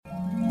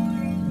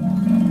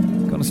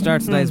going to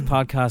start today's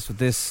podcast with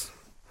this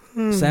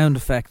sound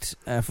effect.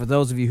 For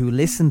those of you who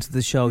listen to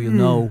the show, you'll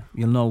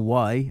know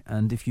why.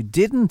 And if you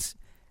didn't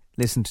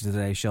listen to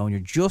today's show and you're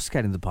just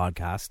getting the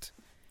podcast,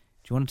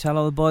 do you want to tell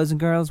all the boys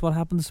and girls what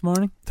happened this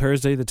morning?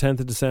 Thursday, the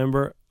 10th of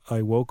December,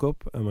 I woke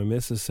up and my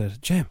missus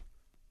said, Jim,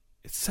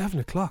 it's 7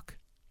 o'clock.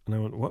 And I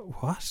went,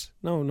 what?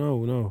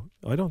 No.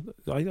 I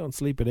don't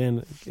sleep it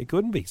in. It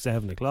couldn't be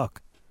 7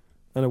 o'clock.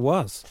 And it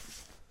was.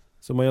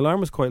 So my alarm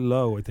was quite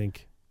low, I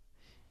think.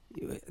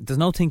 There's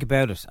no think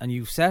about it. And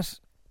you've set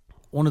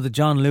one of the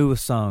John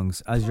Lewis songs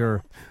as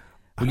your...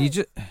 Will you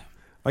just...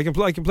 I can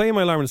play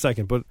my alarm in a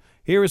second, but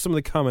here are some of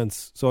the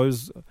comments. So I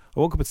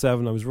woke up at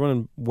 7. I was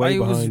running way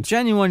behind. I was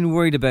genuinely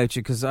worried about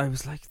you because I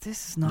was like,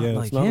 this is not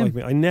like it's not him. like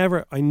me. I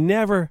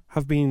never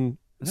have been...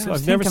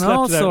 I've never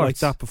slept it out like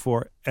that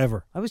before,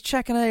 ever. I was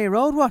checking a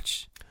road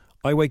watch.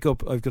 I wake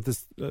up, I've got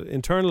this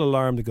internal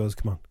alarm that goes,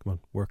 come on,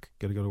 work,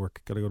 gotta go to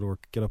work,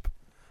 get up.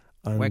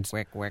 And when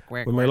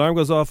my alarm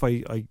goes off,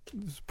 I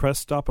press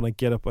stop and I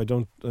get up. I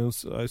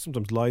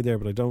sometimes lie there,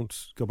 but I don't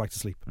go back to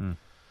sleep.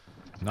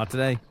 Not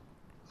today.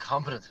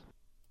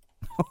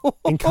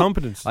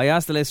 Incompetent. I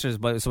asked the listeners,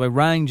 so I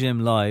rang Jim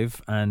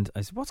live and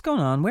I said, what's going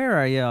on? Where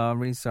are you? Oh, I'm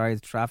really sorry,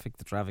 the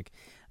traffic.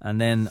 And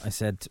then I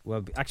said,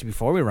 well, actually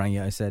before we rang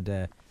you, I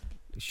said,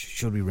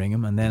 should we ring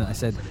him? And then I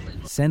said,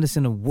 send us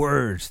in a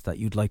word that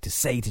you'd like to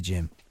say to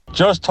Jim.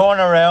 Just turn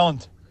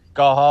around,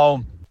 go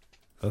home.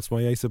 That's my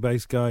Ace of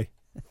Base guy.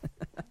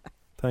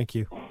 Thank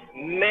you.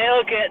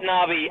 Milk it,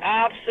 Nobby.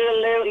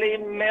 Absolutely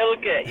milk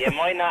it. You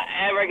might not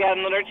ever get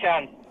another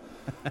chance.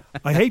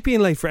 I hate being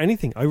late for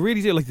anything. I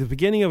really do. Like the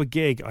beginning of a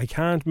gig, I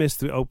can't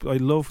miss I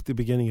love the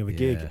beginning of a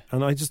gig,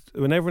 and I just,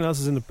 when everyone else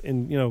is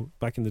in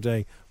back in the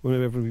day, when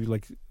everyone would be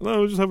like, "No,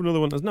 we'll just have another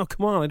one." No,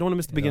 come on, I don't want to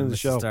miss the beginning of the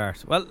show.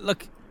 Start. Well,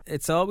 look,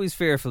 it's always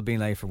fearful being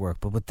late for work,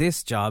 but with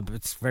this job,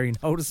 it's very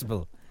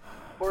noticeable.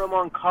 Put him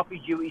on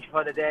coffee duty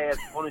for the day as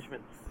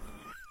punishment.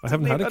 I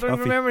haven't had a coffee. I don't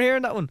remember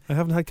hearing that one. I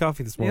haven't had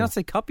coffee this morning. You not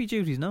say copy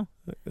duties, no?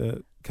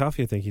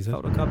 Coffee, I think he said.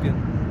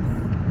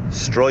 Photocopy.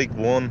 Strike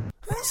one.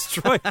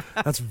 Strike.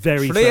 That's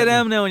very. 3 of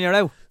them now and you're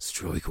out.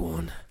 Strike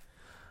one.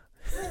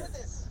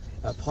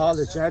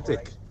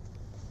 Apologetic,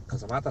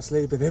 because I'm after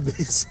sleeping in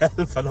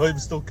myself and I'm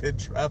stuck in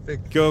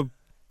traffic.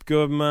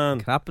 Good man.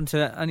 It happened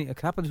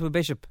to a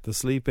bishop. The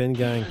sleep in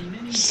gang.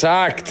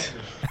 Sacked.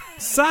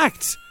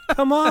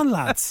 Come on,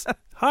 lads.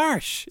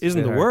 Harsh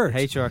isn't the word.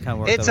 HR can't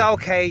work. It's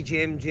okay,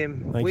 Jim.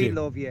 Thank we you.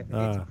 love you.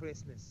 It's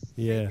Christmas.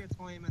 Yeah. Take your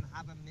time and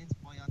have a mince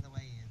pie on the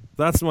way in.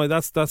 That's my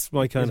kind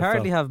You'd of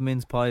hardly thought. have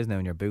mince pies now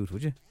in your boot,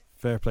 would you?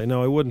 Fair play.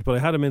 No, I wouldn't, but I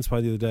had a mince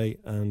pie the other day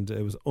and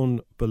it was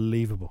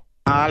unbelievable.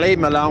 Leave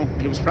him alone.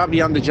 He was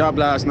probably on the job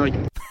last night.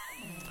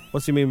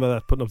 What's he mean by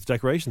that? Putting up the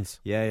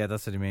decorations? Yeah,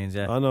 that's what he means,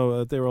 yeah. I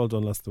know, they were all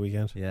done last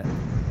weekend. Yeah.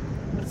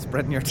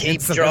 Spreading your Keep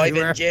tinsel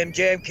driving, everywhere.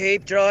 Jim.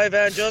 Keep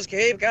driving. Just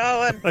keep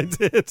going. I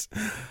did.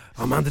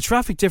 Oh man, the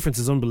traffic difference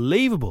is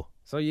unbelievable.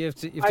 So you have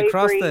to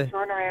cross the...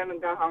 turn around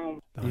and go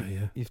home.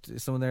 You have to,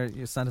 someone there,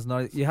 Santa's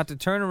not... You have to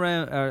turn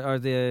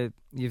around,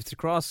 you have to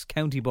cross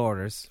county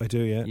borders. I do,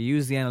 yeah. You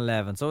use the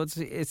N11, so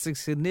it's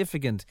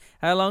significant.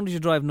 How long does your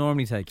drive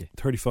normally take you?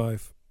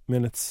 35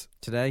 minutes.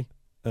 Today?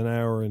 An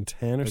hour and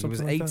 10 or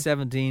something. It was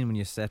 8:17 when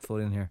you set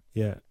foot in here.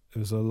 Yeah, it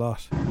was a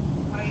lot.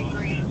 I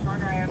agree,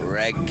 turn around.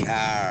 Red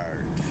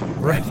card.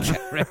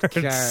 Red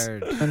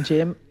card. And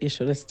Jim, you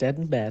should have stayed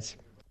in bed.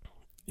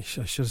 I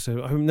should have said,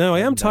 no, I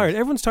am tired.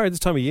 Everyone's tired this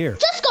time of year.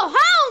 Just go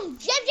home,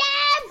 Jim.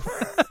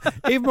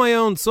 Even my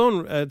own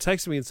son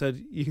texted me and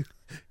said,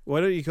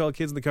 why don't you call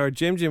kids in the car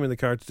Jim in the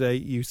car today,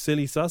 you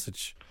silly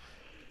sausage.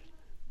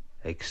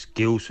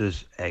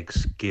 Excuses.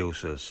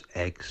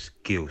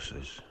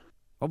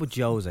 What would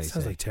Jose say?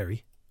 Sounds like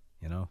Terry.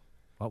 You know?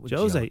 What would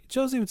Jose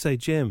would say,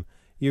 Jim,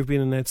 you've been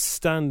an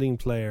outstanding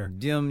player.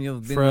 Jim,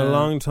 you've been for a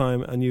long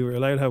time, and you were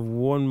allowed to have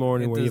one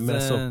morning where you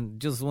mess up.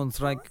 Just one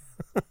strike.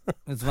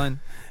 It's fine.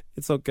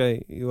 It's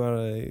okay. You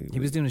are He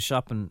was doing his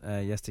shopping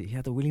yesterday. He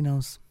had the willy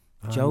nose.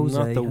 Jose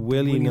not the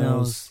willy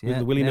nose. Yeah,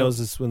 the willy nose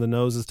is when the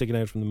nose is sticking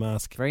out from the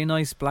mask. Very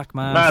nice black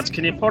mask. Lads,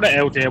 can you put it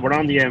out there? We're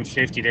on the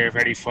M50 there,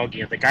 very foggy,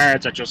 and the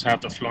guards are just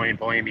after flying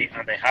by me,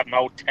 and they have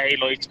no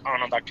taillights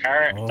on their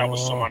car. If that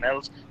was someone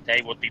else,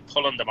 they would be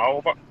pulling them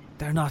over.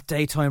 They're not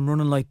daytime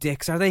running like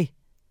dicks, are they?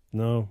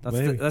 No, that's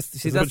maybe. That's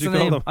the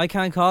name. I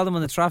can't call them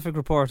on the traffic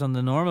report on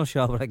the normal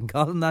show, but I can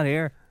call them that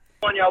here.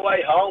 On your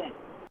way home.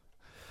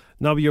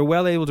 No, but you're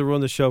well able to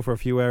run the show for a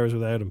few hours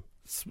without him.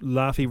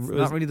 Laughy,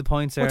 not really the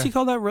point, sir. What do you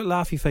call that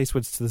laughy face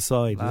what's to the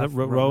side? Is that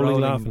rolling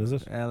laughing, is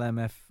it?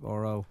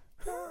 LMFRO.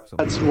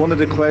 That's one of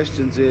the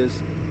questions is,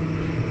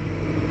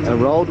 a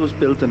road was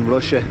built in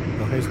Russia.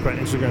 Oh, here's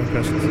Instagram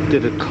questions.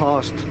 Did it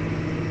cost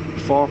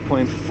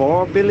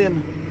 4.4 billion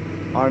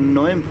or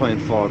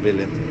 9.4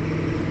 billion?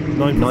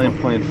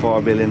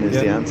 9.4 billion is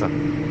the answer.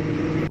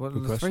 Well,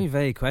 it's a very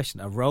vague question.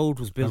 A road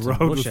was built in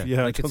Russia.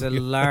 Like it's a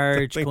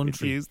large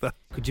country.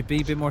 Could you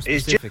be a bit more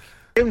specific?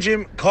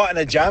 Jim caught in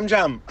a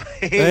jam.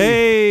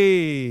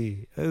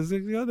 Hey! Has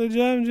it got a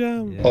jam?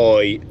 Yeah.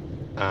 I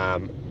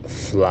am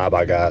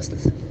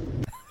flabbergasted.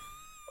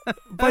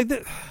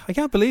 I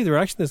can't believe they're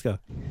actually this guy.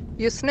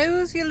 You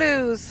snooze, you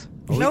lose.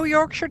 No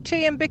Yorkshire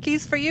tea and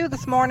bickies for you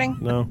this morning.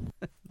 No.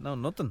 No,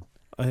 nothing.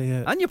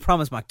 And you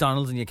promised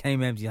McDonald's and you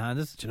came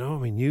empty-handed. Do you know what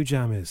my new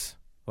jam is?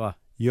 What?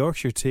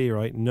 Yorkshire tea,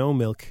 right? No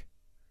milk.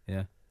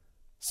 Yeah.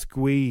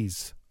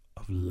 Squeeze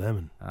of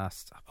lemon.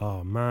 Stop.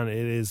 Oh, man, it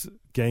is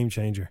game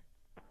changer.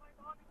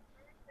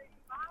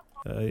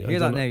 You hear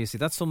that now, you see,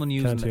 that's someone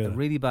using a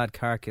really bad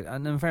car kit.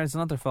 And in fairness, it's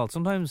not their fault.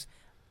 Sometimes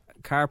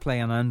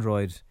CarPlay on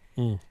Android,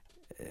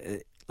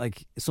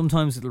 like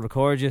sometimes it'll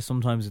record you,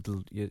 sometimes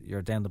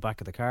you're down the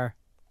back of the car.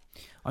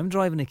 I'm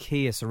driving a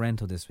Kia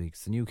Sorento this week.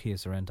 It's the new Kia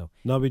Sorento.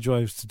 Nobby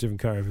drives a different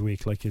car every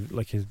week, like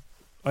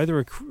either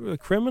a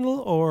criminal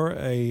or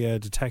a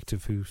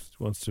detective who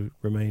wants to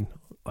remain.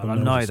 Well,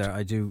 I'm neither.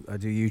 I do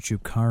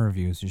YouTube car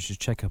reviews. You should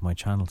check out my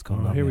channel. It's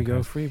called here we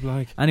go, free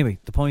blag. Anyway,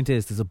 the point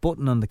is, there's a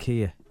button on the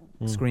Kia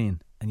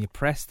screen, and you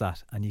press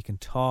that, and you can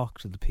talk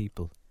to the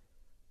people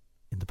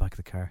in the back of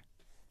the car.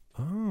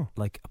 Oh,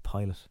 like a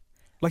pilot,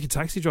 like a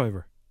taxi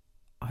driver.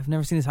 I've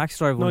never seen a taxi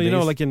driver. No, you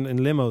know, like in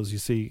limos, you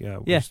see.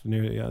 But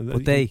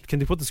can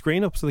they put the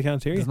screen up so they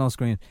can't hear you? There's no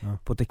screen,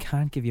 but they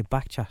can't give you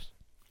back chat.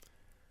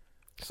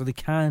 So they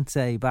can't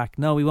say back,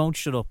 no, we won't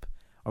shut up,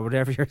 or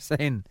whatever you're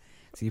saying.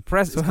 So you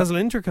press. So it has an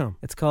intercom.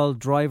 It's called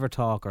Driver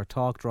Talk or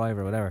Talk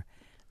Driver, whatever,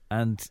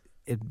 and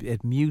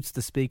it mutes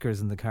the speakers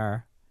in the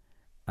car,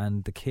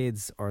 and the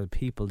kids or the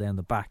people down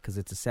the back, because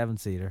it's a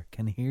 7-seater,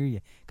 can hear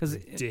you. Because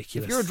if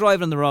you're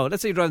driving on the road,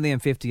 let's say you're driving the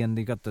M50 and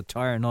you got the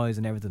tyre noise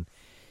and everything,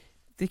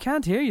 they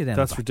can't hear you then.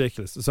 That's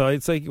ridiculous. So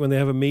it's like when they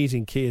have a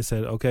meeting, Kia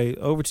said, "Okay,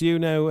 over to you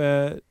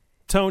now,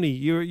 Tony.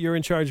 You're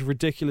in charge of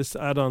ridiculous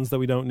add-ons that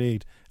we don't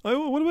need.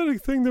 What about a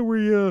thing that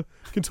we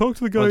can talk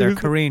to the guy?" Well, they're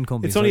Korean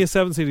companies. It's only a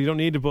 7-seater. You don't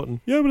need a button.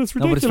 Yeah, but it's ridiculous.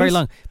 No, but it's very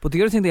long. But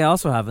the other thing they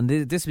also have, and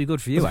this would be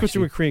good for you,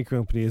 especially with a Korean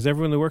company, is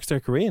everyone that works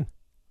there Korean.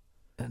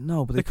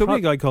 No, but there could be a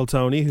guy called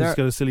Tony who's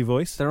got a silly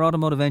voice. Their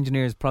automotive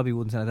engineers probably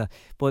wouldn't say like that,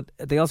 but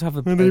they also have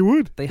and they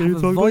would. They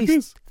have a voice.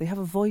 Like they have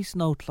a voice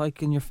note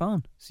like in your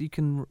phone, so you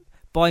can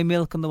buy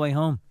milk on the way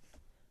home.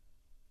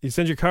 You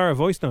send your car a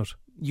voice note.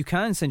 You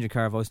can send your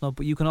car a voice note,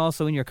 but you can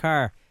also in your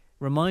car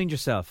remind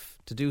yourself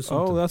to do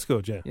something. Oh, that's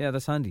good. Yeah,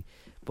 that's handy.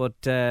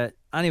 But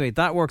anyway,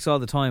 that works all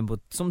the time.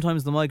 But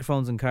sometimes the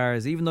microphones in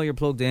cars, even though you're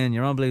plugged in,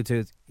 you're on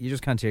Bluetooth, you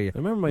just can't hear you. I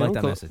remember my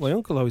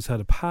uncle always had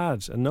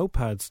a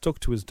notepad stuck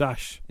to his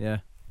dash. Yeah.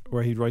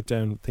 Where he'd write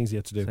down things he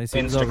had to do. So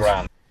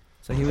Instagram.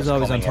 So he was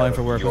always on time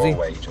for work, was he?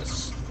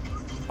 Wages.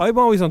 I'm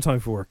always on time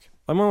for work.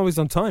 I'm always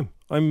on time.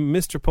 I'm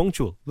Mr.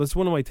 Punctual. That's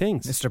one of my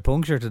things. Mr.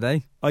 Puncture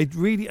today.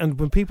 And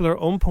when people are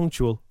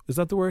unpunctual, is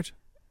that the word?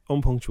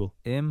 Unpunctual.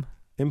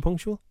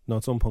 Impunctual? No,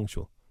 it's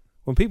unpunctual.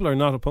 When people are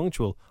not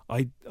punctual,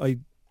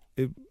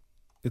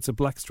 it's a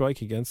black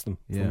strike against them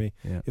for me.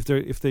 Yeah.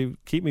 If they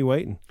keep me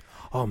waiting.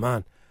 Oh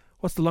man,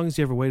 what's the longest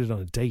you ever waited on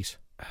a date?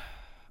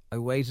 I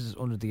waited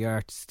under the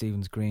arch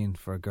Stephen's Green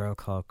for a girl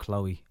called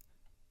Chloe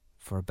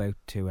for about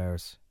 2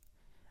 hours.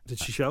 Did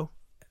she show?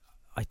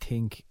 I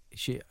think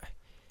she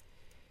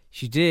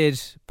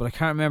did, but I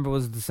can't remember,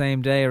 was it the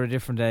same day or a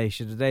different day?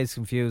 The day's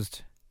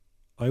confused.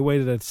 I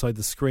waited outside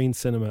the Screen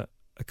Cinema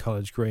at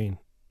College Green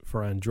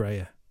for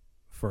Andrea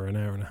for an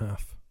hour and a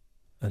half,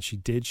 and she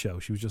did show.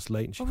 She was just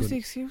late. And what was the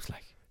excuse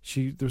like?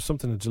 There was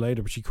something that delayed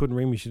her, but she couldn't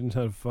ring me. She didn't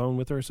have a phone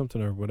with her or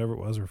something, or whatever it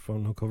was, her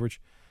phone no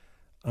coverage.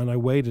 And I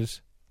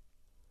waited,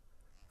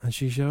 and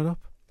she showed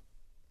up.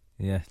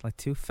 Yeah, like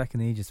 2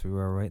 feckin' ages we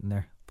were waiting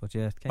there. But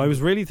yeah, I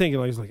was really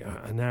thinking, I was like,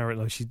 an hour,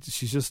 like she's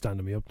just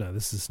standing me up now.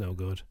 This is no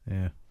good.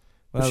 Yeah.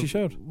 Well, but she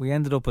showed. We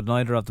ended up with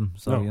neither of them,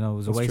 so it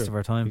was a waste of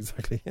our time.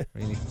 Exactly.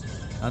 Really.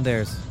 And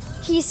theirs.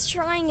 He's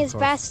trying his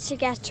best to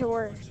get to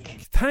work.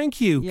 Thank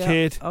you,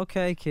 kid.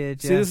 Okay,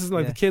 kid. See, this is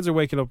like the kids are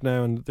waking up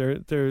now, and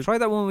they're. Try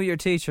that one with your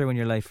teacher when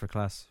you're late for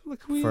class.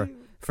 Look,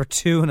 for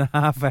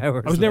 2.5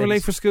 hours. I was never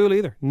late for school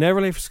either.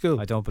 Never late for school.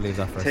 I don't believe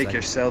that for a Take second.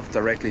 yourself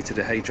directly to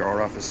the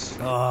HR office.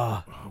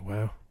 Oh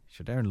wow.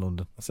 You're there in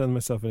London. I'll send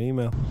myself an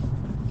email.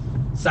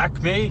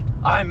 Sack me.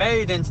 I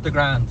made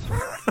Instagram.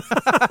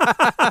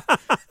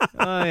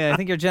 Oh yeah, I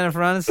think you're Jennifer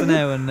Aniston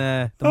now in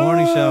the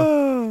morning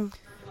show.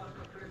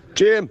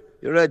 Jim,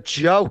 you're a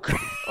joke.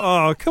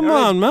 Oh, come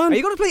on, man. Are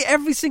you going to play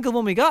every single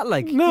one we got?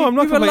 Like, no, I'm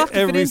not going to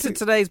play every into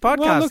today's podcast.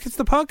 Well, look, it's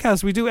the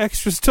podcast. We do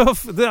extra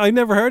stuff. I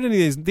never heard any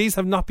of these. These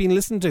have not been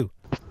listened to.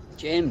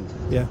 Jim.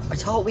 Yeah. I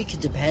thought we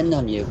could depend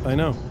on you. I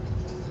know.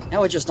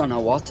 Now I just don't know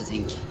what to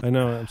think. I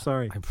know. I'm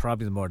sorry. I'm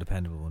probably the more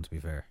dependable one, to be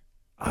fair.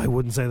 I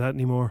wouldn't say that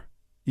anymore.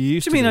 You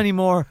used to be.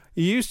 anymore?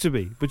 You used to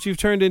be, but you've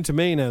turned into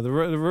me now. The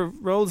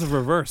roles have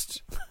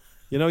reversed.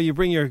 You know, you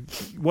bring your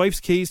wife's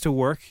keys to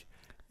work.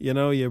 You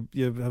know, you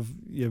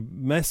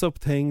mess up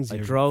things.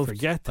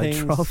 Forget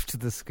things. I drove to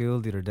the school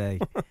the other day,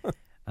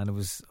 and it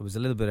was a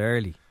little bit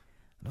early.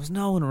 There was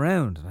no one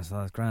around, and I thought,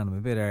 that's grand, I'm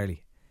a bit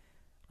early.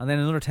 And then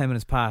another 10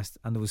 minutes passed,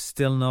 and there was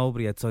still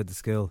nobody outside the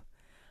school.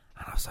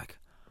 And I was like,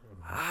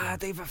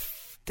 they've a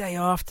day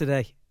off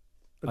today.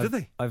 Did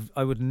they?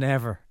 I would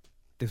never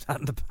do that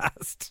in the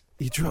past.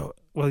 You drove.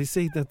 Well, you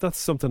see, that's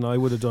something I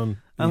would have done.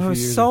 And I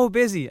was so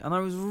busy, and I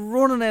was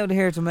running out of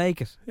here to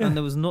make it, and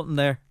there was nothing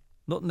there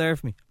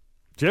for me.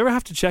 Do you ever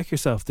have to check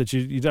yourself that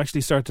you'd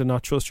actually start to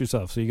not trust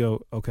yourself? So you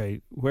go,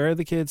 okay, where are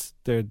the kids?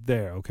 They're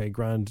there. Okay,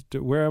 grand.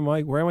 Where am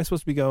I? Where am I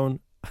supposed to be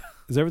going?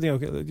 Is everything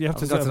okay? You have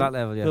to got to that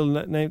level,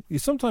 yeah.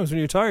 Sometimes when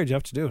you're tired, you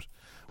have to do it.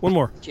 One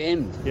more.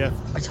 Jim. Yeah.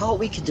 I thought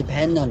we could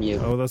depend on you.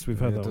 Oh, we've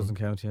had that. It doesn't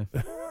count, yeah.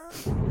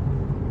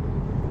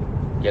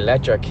 You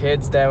let your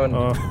kids down.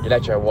 You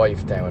let your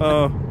wife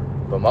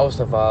down. But most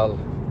of all,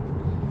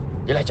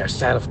 you let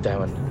yourself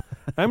down.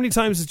 How many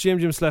times has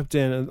Jim slept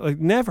in? Like,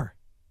 never.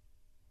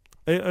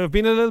 I've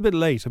been a little bit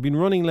late. I've been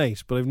running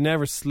late, but I've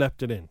never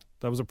slept it in.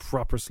 That was a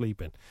proper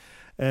sleep in.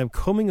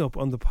 Coming up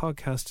on the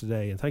podcast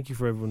today, and thank you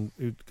for everyone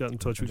who got in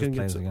touch. We can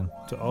get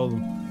to all of them.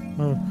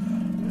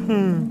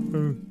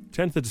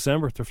 10th of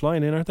December. They're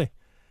flying in, aren't they?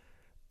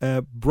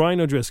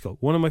 Brian O'Driscoll,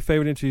 one of my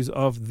favourite interviews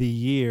of the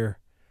year,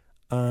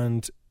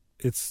 and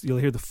you'll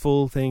hear the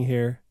full thing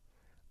here.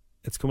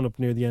 It's coming up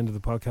near the end of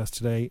the podcast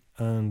today,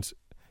 and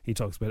he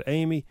talks about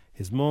Amy,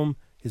 his mum,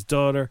 his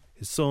daughter,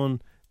 his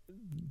son,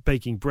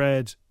 baking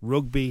bread,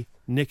 rugby,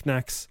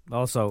 knickknacks.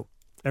 Also,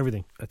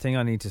 everything. A thing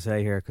I need to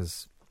say here,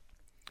 because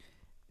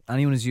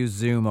anyone who's used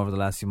Zoom over the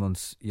last few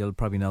months, you'll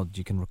probably know that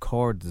you can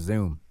record the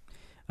Zoom.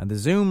 And the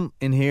Zoom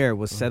in here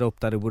was set up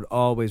that it would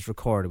always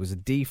record. It was a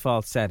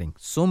default setting.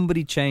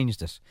 Somebody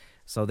changed it.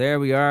 So there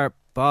we are.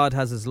 Bod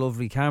has his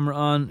lovely camera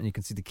on, and you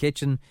can see the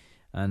kitchen.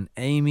 And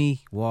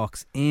Amy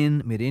walks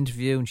in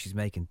mid-interview, and she's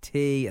making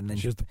tea. And then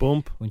she's the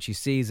bump. When she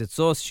sees it's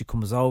us, she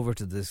comes over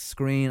to the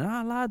screen.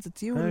 Lads,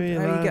 it's you. How are you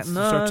getting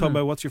on? Start talking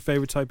about what's your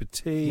favourite type of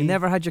tea. You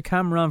never had your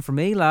camera on for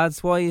me,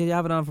 lads. Why you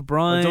have it on for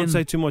Brian? Well, don't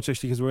say too much,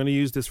 actually, because we're going to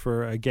use this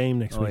for a game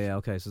next week. Oh, yeah,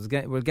 okay. So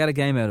we'll get a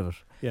game out of it.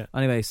 Yeah.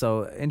 Anyway,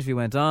 so interview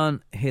went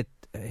on, hit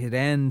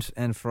end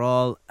for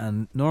all,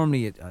 and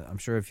normally, I'm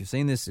sure if you've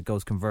seen this, it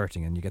goes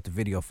converting, and you get the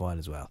video file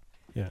as well.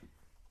 Yeah.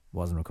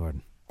 Wasn't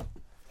recording.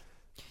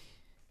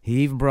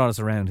 He even brought us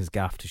around his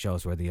gaff to show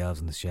us where the elves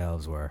and the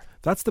shelves were.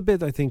 That's the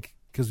bit, I think,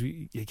 because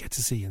you get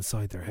to see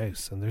inside their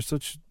house, and they're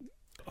such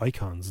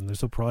icons, and they're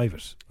so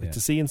private.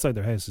 To see inside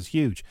their house is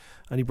huge.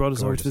 And he brought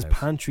us over to this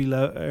pantry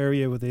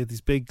area where they had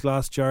these big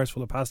glass jars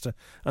full of pasta,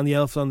 and the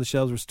elves on the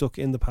shelves were stuck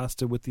in the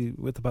pasta with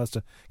the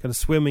pasta, kind of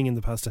swimming in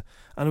the pasta,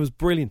 and it was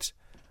brilliant.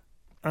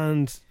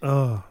 And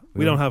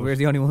we don't have it. We're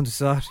the only ones who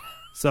saw it.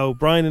 So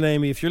Brian and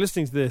Amy, if you're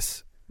listening to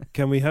this,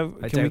 can we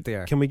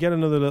get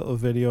another little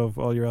video of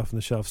all your off on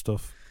the shelf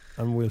stuff,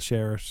 and we'll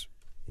share it?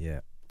 Yeah.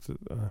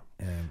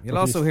 You'll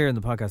also hear in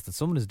the podcast that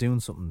someone is doing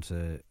something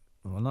to,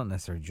 well, not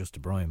necessarily just to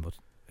Brian, but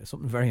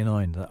something very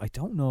annoying that I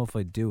don't know if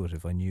I'd do it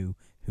if I knew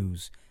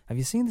who's. Have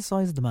you seen the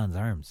size of the man's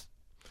arms?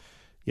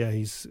 Yeah,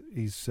 he's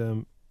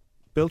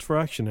built for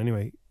action.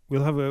 Anyway,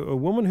 we'll have a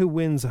woman who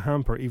wins a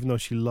hamper even though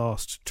she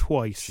lost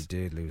twice. She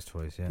did lose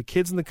twice, yeah. The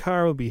kids in the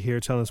car will be here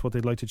telling us what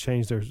they'd like to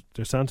change their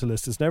Santa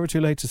list. It's never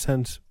too late to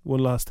send one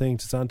last thing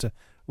to Santa.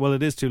 Well,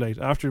 it is too late.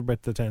 After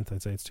about the 10th,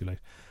 I'd say it's too late.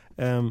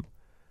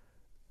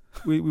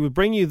 We would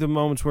bring you the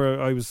moments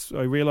where I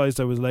realised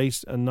I was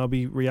late, and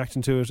Nobby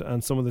reacting to it,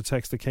 and some of the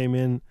text that came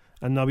in,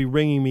 and Nobby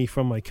ringing me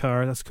from my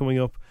car. That's coming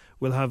up.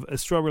 We'll have a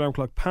Strawberry Alarm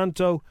Clock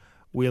Panto.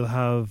 We'll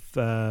have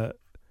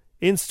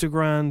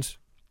Instagram.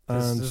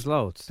 And there's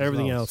loads.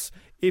 Everything else.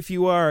 If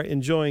you are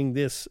enjoying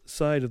this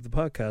side of the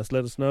podcast,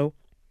 let us know.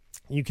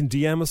 You can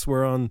DM us.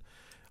 We're on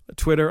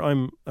Twitter.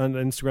 I'm on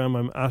Instagram.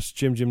 I'm at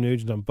Jim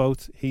Nugent on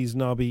both. He's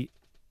Nobby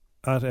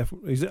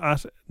he's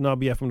at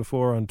Nobby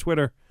FM4 on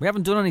Twitter. We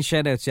haven't done any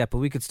shout outs yet, but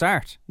we could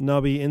start.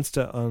 Nobby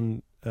Insta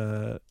on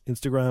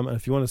Instagram. And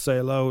if you want to say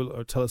hello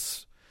or tell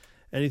us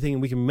anything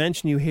and we can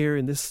mention you here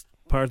in this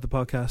part of the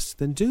podcast,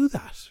 then do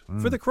that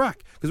for the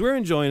crack, because we're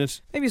enjoying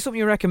it. Maybe something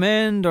you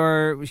recommend,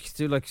 or we could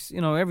do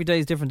every day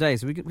is different day,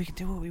 so we can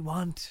do what we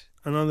want.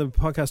 And on the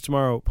podcast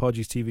tomorrow,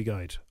 Podgy's TV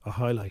Guide, a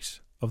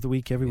highlight of the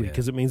week every week,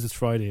 because it means it's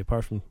Friday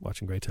apart from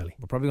watching great telly.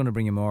 We're probably going to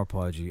bring you more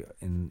Podgy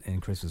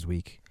in Christmas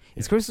week.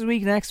 Is Christmas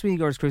week next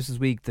week, or is Christmas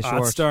week the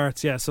short? It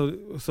starts, yeah. So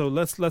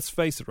let's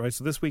face it, right?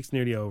 So this week's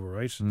nearly over,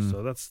 right?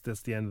 So that's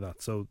the end of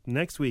that. So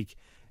next week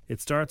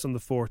it starts on the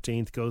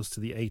 14th, goes to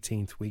the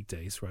 18th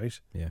weekdays, right?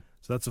 Yeah.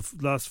 So that's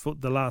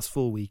the last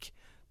full week.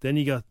 Then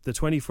you got the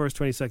 21st,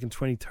 22nd,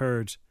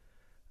 23rd,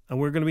 and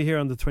we're going to be here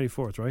on the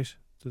 24th, right?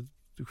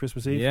 The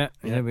Christmas Eve. Yeah,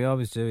 we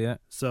always do. Yeah.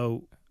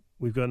 So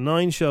we've got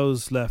 9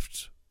 shows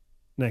left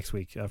next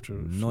week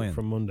from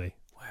Monday.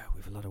 Wow,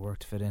 we've a lot of work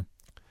to fit in.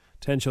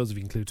 10 shows if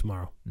you include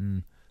tomorrow.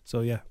 So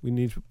yeah, we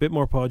need a bit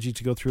more Podgy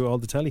to go through all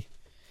the telly.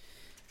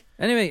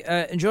 Anyway,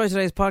 enjoy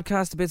today's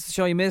podcast, the bits of the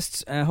show you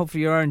missed.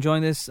 Hopefully you are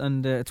enjoying this,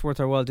 and it's worth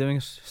our while doing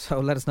it,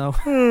 so let us know.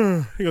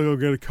 I think I'll go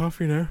get a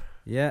coffee now.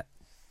 Yeah,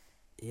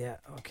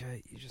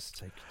 okay, you just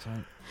take your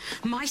time.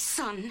 My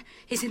son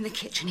is in the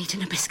kitchen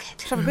eating a biscuit.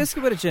 Just have a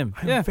biscuit with it, Jim.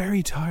 I'm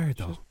very tired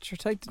though. Sure,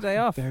 take the day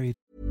off.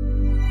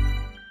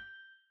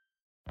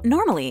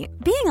 Normally,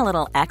 being a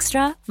little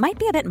extra might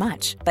be a bit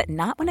much, but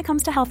not when it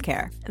comes to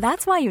healthcare.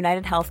 That's why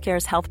United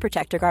Healthcare's Health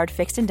Protector Guard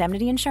fixed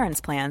indemnity insurance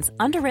plans,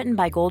 underwritten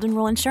by Golden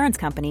Rule Insurance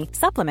Company,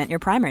 supplement your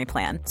primary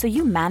plan so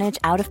you manage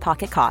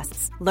out-of-pocket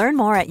costs. Learn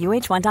more at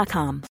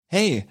UH1.com.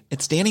 Hey,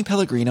 it's Danny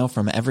Pellegrino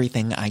from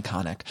Everything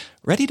Iconic.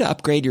 Ready to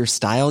upgrade your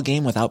style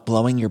game without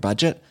blowing your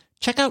budget?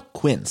 Check out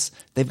Quince.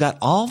 They've got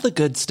all the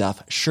good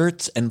stuff,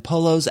 shirts and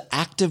polos,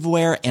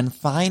 activewear, and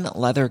fine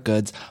leather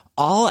goods,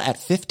 all at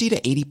 50 to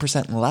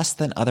 80% less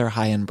than other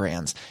high-end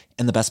brands.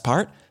 And the best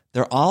part?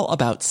 They're all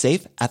about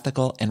safe,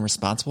 ethical, and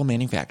responsible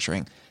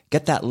manufacturing.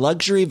 Get that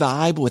luxury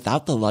vibe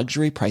without the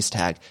luxury price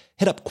tag.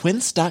 Hit up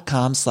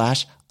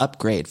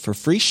quince.com/upgrade for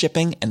free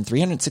shipping and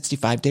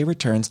 365-day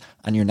returns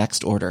on your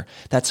next order.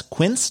 That's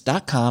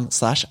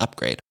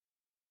quince.com/upgrade.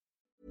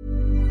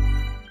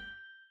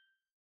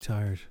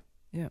 Tired.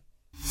 Yeah.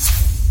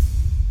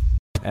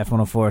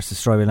 F104 is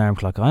destroy the alarm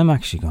clock. I'm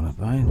actually gonna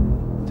buy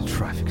the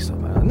traffic so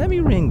bad. Let me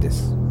ring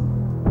this.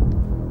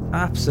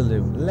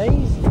 Absolute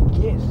lazy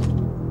git.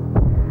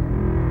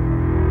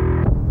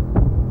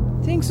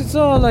 Thinks it's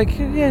all like,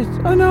 yeah,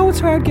 I know it's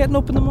hard getting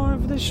up in the morning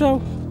for this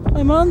show.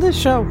 I'm on this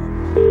show.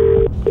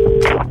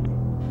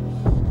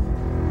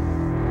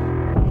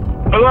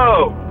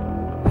 Hello.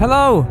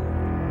 Hello.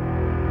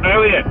 How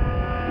are you?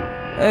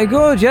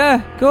 Good,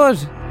 yeah, good.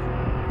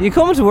 You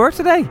coming to work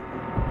today?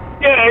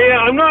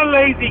 Yeah, I'm not a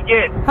lazy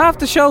git. Half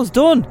the show's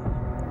done.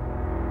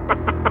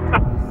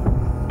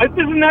 This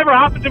has never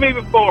happened to me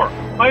before.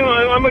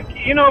 I'm a,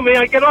 you know me,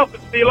 I get up,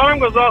 if the alarm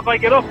goes off, I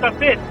get up,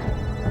 that's it.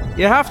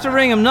 You have to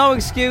ring him, no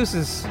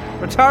excuses.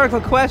 Rhetorical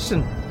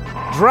question.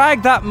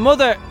 Drag that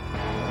mother.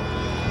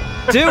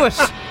 Do it.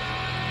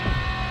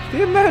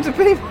 The amount of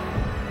people.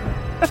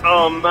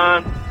 Oh,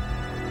 man.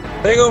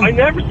 Ring him. I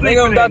never sleep. Ring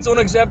him, that's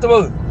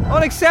unacceptable.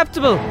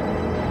 Unacceptable.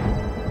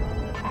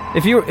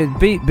 If you were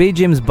be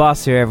Jim's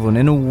boss here, everyone,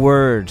 in a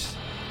word,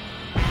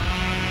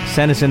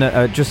 send us in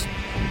just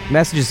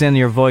messages in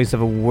your voice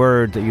of a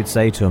word that you'd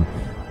say to him.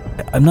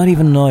 I'm not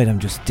even annoyed, I'm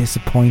just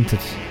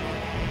disappointed.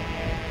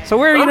 So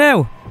where are you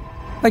now?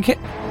 Like,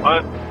 I'm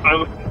on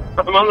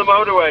the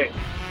motorway.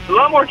 A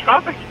lot more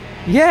traffic.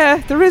 Yeah,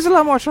 there is a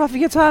lot more traffic.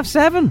 It's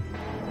 7:30.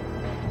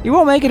 You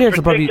won't make it here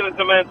till probably... Ridiculous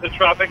amounts of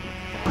traffic.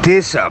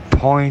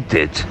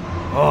 Disappointed.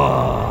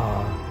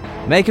 Oh.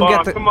 Make him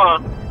get the... Come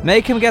on.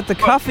 Make him get the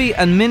coffee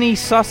and mini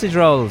sausage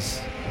rolls.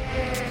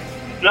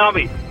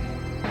 Nobby,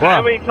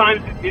 how many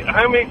times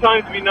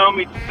have you known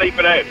me to sleep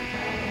it out?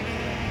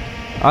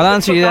 I'll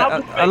answer you.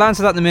 I'll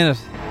answer that in a minute.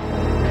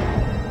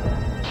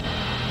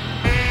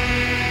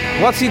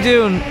 What's he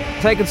doing?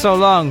 Taking so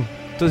long?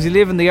 Does he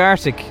live in the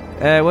Arctic?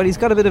 Well, he's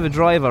got a bit of a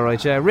drive, all right.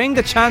 Yeah. Ring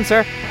the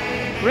Chancer.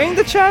 Ring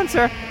the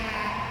Chancer.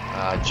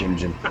 Jim.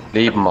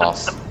 Leave him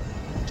off.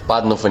 It's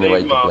bad enough when you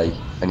wake up late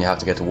and you have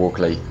to get to work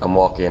late and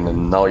walk in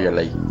and now you're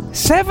late.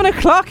 7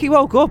 o'clock he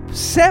woke up.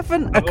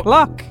 7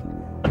 o'clock.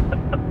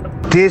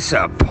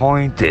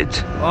 Disappointed.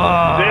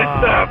 Oh.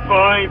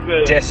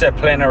 Disappointed.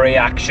 Disciplinary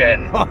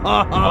action.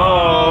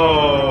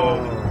 Oh,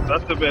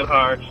 that's a bit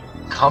harsh.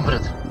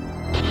 Competent.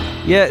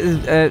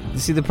 Yeah,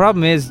 see, the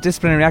problem is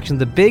disciplinary action.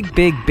 The big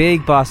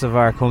boss of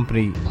our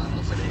company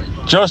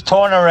Just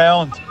turn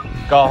around.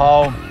 Go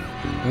home.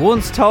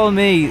 once told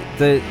me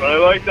that... I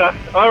like that.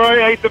 Alright,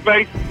 Ace of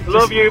Base.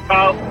 Love you,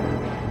 pal.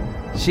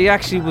 She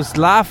actually was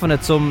laughing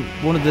at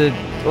one of the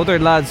other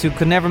lads who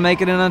could never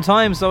make it in on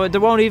time, so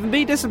there won't even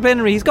be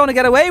disciplinary. He's going to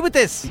get away with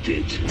this.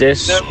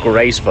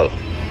 Disgraceful.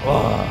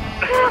 Oh.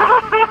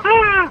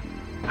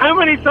 How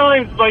many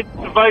times have I said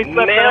that?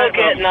 Milk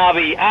it,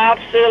 Nobby.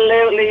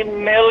 Absolutely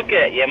milk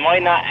it. You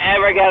might not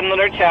ever get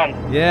another chance.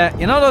 Yeah,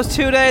 you know those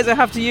 2 days I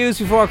have to use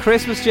before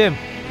Christmas, Jim?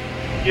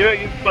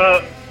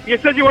 You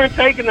said you weren't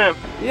taking them.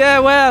 Yeah,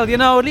 well, you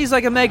know, at least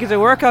I can make it to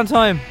work on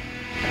time.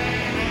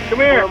 Come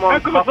here. How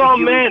come it's all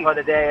men? For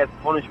the day as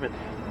punishment.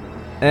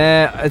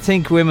 I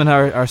think women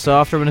are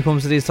softer when it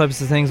comes to these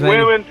types of things,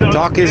 maybe. Women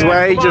Talk his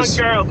way, come on, just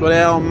girl. go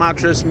down,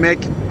 mattress,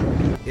 Mick.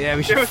 Yeah,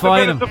 we should Give us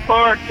fine a him. bit of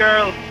support,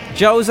 girls.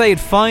 Jose would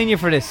fine you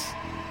for this.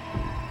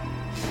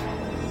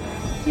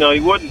 No, he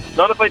wouldn't.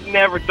 Not if I'd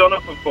never done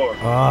it before.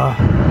 Oh.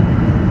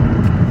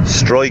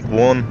 Strike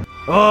one.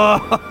 Oh.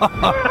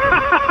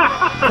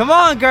 Come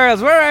on,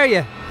 girls, where are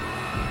you?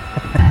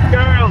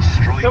 Girls,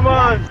 come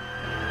on.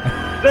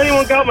 Has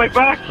anyone got my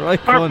back?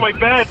 Right, Park my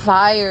bed.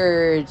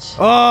 Fired.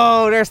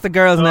 Oh, there's the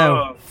girls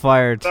now.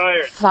 Fired.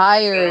 Tired.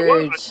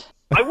 Fired.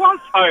 I was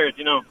tired,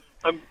 you know.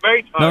 I'm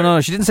very tired. No,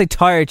 she didn't say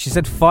tired, she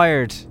said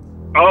fired.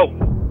 Oh.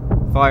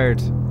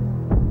 Fired.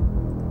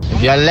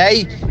 You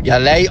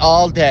lay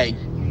all day.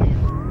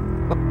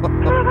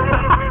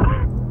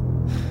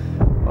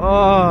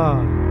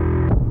 Oh.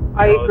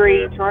 I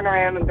agree. Turn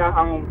around and go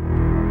home.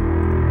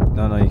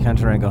 No, you can't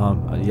turn around and go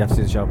home. You have to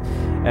do the show.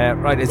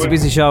 Right, it's a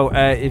busy show.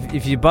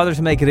 If you bother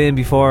to make it in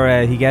before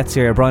he gets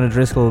here, Brian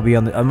O'Driscoll will be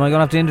on the... Am I going to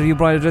have to interview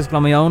Brian O'Driscoll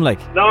on my own,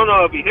 like? No,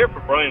 I'll be here for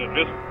Brian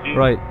O'Driscoll.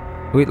 Right.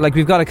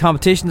 We've got a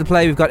competition to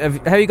play. How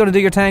are you going to do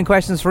your 10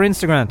 questions for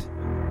Instagram?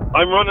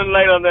 I'm running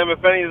late on them.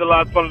 If any of the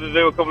lads wanted to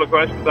do a couple of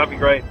questions, that'd be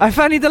great. If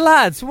any of the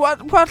lads?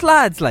 What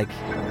lads, like?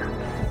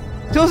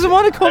 Doesn't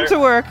want to come to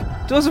work.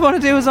 Doesn't want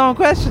to do his own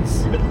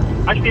questions.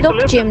 Actually,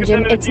 Look, Jim,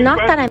 it's not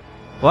that I'm...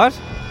 What?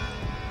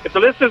 If the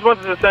listeners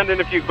wanted to send in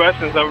a few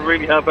questions, that would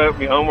really help out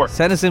with my homework.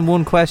 Send us in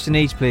one question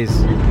each, please.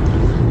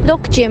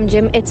 Look, Jim,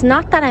 it's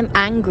not that I'm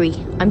angry.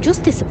 I'm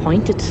just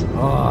disappointed.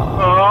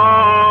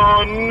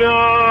 Oh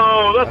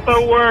no, that's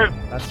the worst.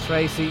 That's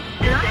Tracy.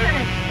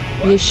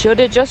 You should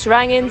have just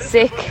rang in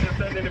sick.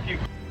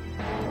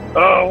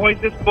 Oh, why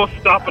is this bus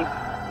stopping?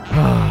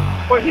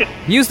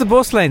 Use the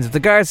bus lanes. If the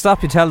guards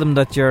stop you, tell them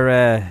that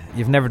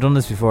you've never done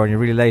this before and you're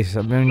really late.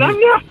 I mean,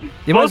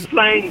 Bus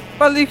lanes.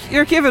 Well,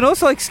 you're giving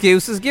us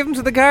excuses. Give them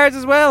to the guards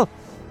as well.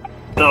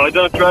 No, I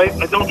don't drive.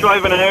 I don't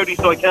drive an Audi,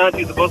 so I can't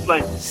use the bus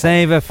lane.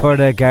 Save it for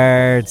the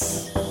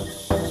guards.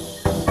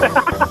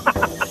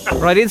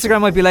 Right,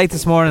 Instagram might be late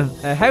this morning.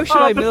 How should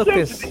I milk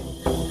this?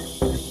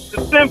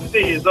 The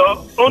sympathy is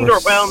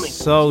underwhelming.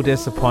 So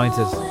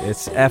disappointed.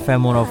 It's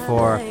FM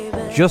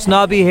 104. Just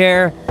Nobby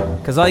here,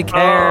 because I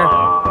care.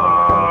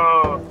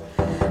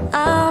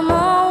 I'm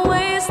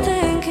always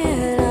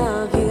thinking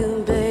of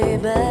you,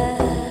 baby.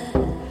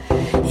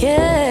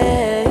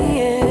 Yeah,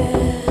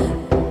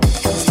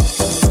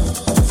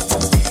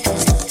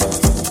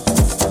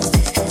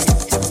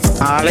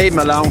 yeah. Leave him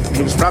alone.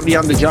 He was probably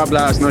on the job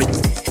last night.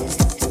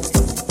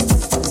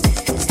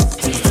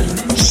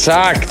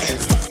 Sacked.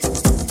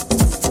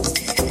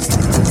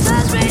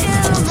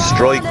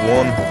 Strike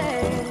one.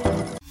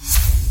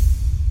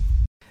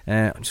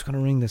 I'm just going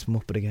to ring this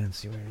muppet again,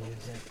 see where he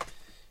is.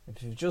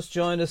 If you've just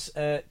joined us,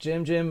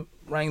 Jim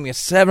rang me at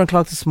 7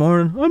 o'clock this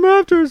morning. I'm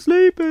after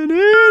sleeping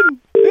in.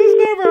 This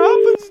never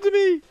happens to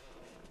me.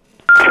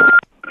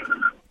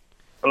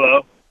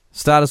 Hello.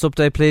 Status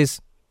update, please.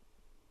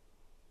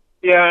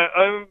 Yeah,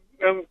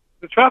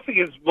 the traffic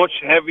is much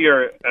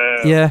heavier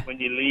when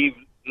you leave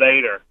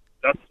later.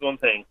 That's one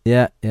thing.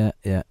 Yeah. And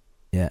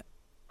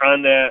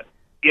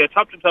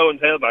top to toe and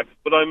tailbacks.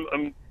 But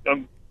I'm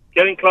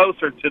getting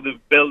closer to the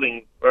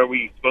building where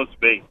we're supposed to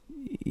be.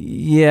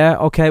 Yeah.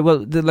 Okay.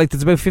 Well, there's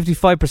about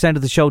 55%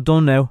 of the show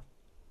done now.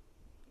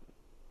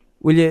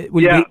 Will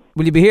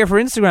you be here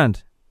for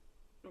Instagram?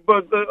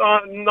 But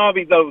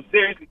Nobby though,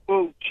 seriously.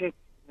 Oh shit!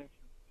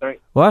 Sorry.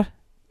 What?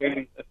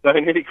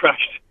 Nearly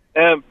crashed.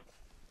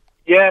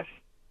 Yes.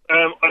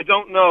 I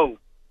don't know.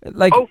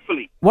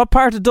 Hopefully. What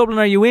part of Dublin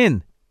are you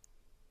in?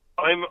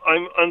 I'm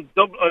on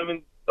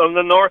on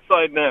the north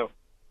side now.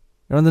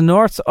 You're on the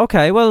north.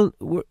 Okay, well,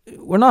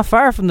 we're not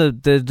far from the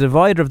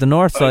divider of the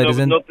north side.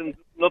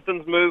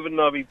 Nothing's moving,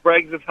 Nobby.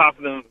 Brexit's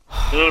happening.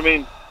 You know what I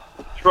mean?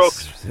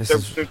 Trucks,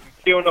 they're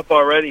queuing up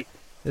already.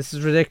 This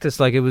is ridiculous.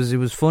 It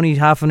was funny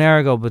half an hour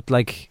ago, but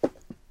But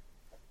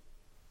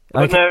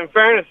now, in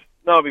fairness,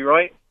 Nobby,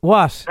 right?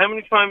 What? How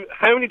many times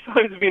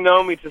have you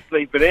known me to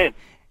sleep it in?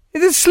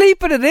 You're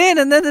sleeping it in,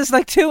 and then there's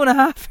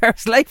 2.5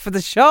 hours late for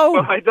the show.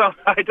 Well, I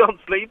don't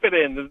sleep it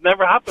in. It's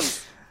never happened.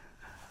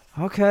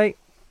 Okay.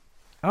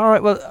 All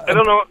right. Well, I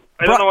don't know.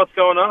 I don't know what's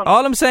going on.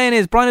 All I'm saying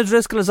is Brian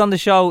O'Driscoll is on the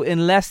show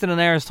in less than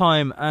an hour's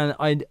time, and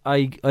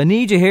I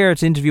need you here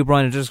to interview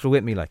Brian O'Driscoll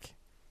with me,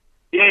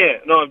 Yeah.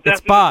 No, I'm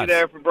definitely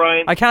there for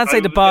Brian. I can't say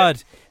the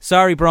bod.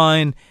 Sorry,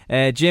 Brian.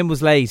 Jim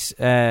was late.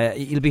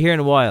 He'll be here in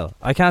a while.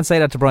 I can't say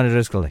that to Brian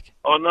O'Driscoll.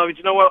 Oh no, but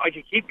you know what? I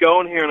could keep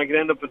going here, and I could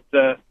end up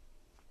at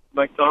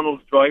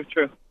McDonald's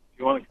drive-thru. If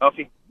you want a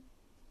coffee?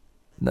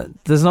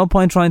 There's no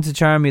point trying to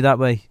charm me that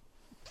way.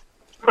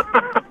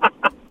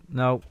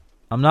 No,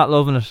 I'm not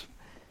loving it.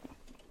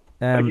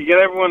 I could get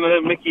everyone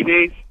to Mickey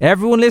D's.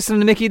 Everyone listening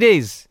to Mickey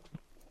D's?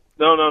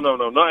 No.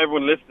 Not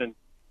everyone listening.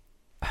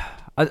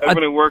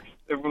 Everyone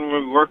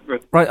we work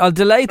with. Right, I'll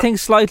delay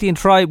things slightly and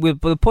try. We'll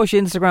push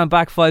Instagram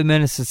back 5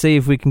 minutes to see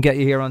if we can get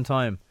you here on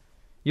time.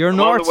 You're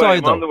north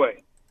side, though. I'm on the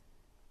way.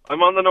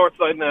 I'm on the north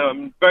side now.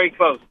 I'm very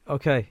close.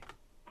 Okay.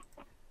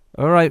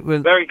 All right. Well,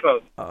 very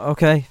close.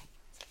 Okay.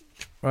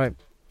 Right.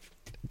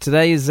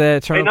 Today is Hey,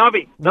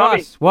 Nobby.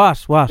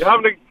 What? You're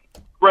having a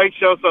great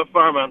show so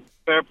far, man.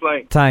 Fair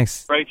play.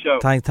 Thanks. Great show.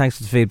 Thanks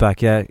for the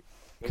feedback. Yeah.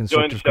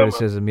 Constructive show,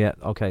 criticism. Man.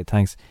 Yeah. Okay.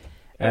 Thanks.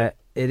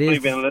 It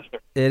is. Been a listener.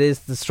 It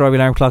is the Strawberry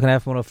Alarm Clock on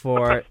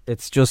F104.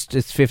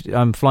 It's 50.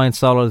 I'm flying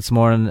solo this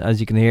morning,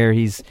 as you can hear.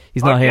 He's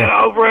not here. Get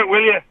over it,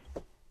 will you?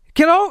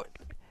 Get over.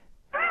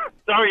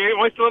 Sorry, am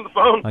I still on the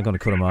phone? I'm going to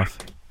cut him off.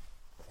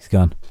 He's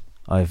gone.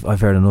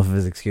 I've heard enough of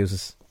his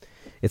excuses.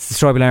 It's the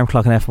Strawberry Alarm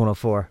Clock on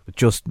F104, but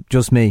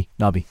just me,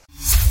 Nobby.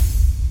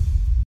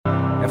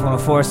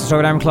 F104, it's the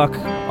Strawberry Alarm Clock.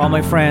 All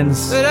my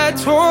friends. But I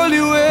told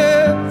you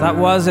it. That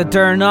was a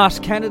Dare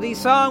Not Kennedy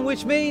song,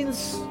 which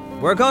means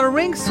we're going to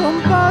ring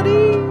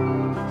somebody.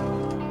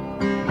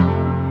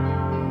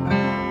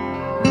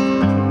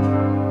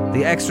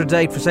 The extra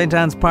date for St.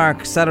 Anne's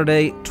Park,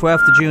 Saturday,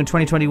 12th of June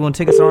 2021.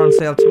 Tickets are on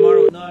sale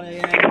tomorrow at 9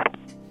 a.m.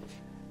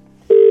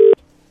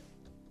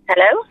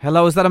 Hello?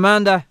 Hello, is that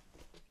Amanda?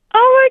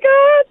 Oh my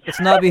God!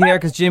 It's Nobby here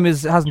because Jim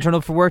hasn't turned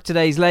up for work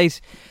today. He's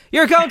late.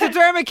 You're going to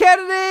Dermot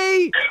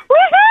Kennedy!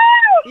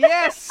 Woohoo!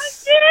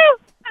 Yes! Thank you!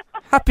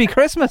 Happy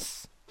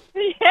Christmas!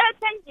 Yeah,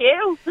 thank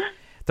you.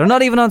 They're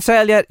not even on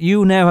sale yet.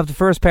 You now have the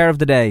first pair of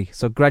the day.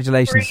 So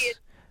congratulations.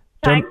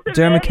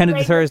 Dermot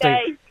Kennedy Thursday.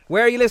 Day.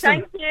 Where are you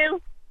listening? Thank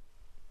you.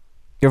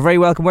 You're very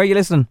welcome. Where are you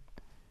listening?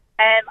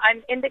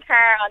 I'm in the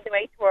car on the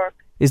way to work.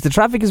 Is the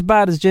traffic as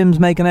bad as Jim's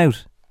making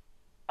out?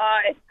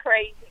 It's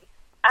crazy.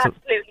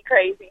 Absolutely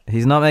crazy.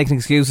 He's not making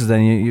excuses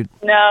then. You.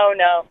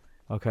 No.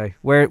 Okay.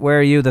 Where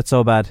are you that's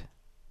so bad?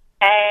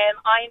 I'm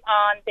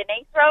on the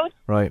Nath Road.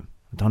 Right.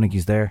 I don't think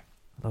he's there.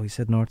 Although he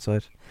said north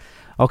side.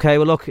 Okay,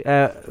 well look,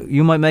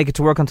 you might make it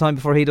to work on time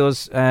before he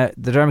does. The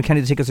Dermot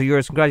Kennedy tickets are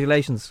yours.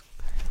 Congratulations.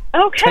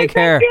 Okay, Take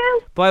care. Thank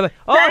you. Bye bye.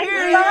 Oh, Thank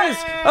here you. he is.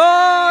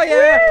 Oh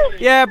yeah,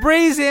 yeah.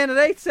 Breezy in at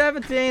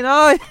 8:17.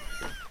 Oh.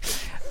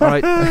 All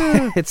right,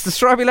 it's the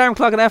Strawberry Alarm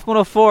Clock at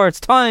F104. It's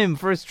time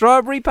for a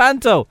Strawberry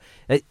Panto.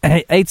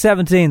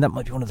 8:17. That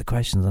might be one of the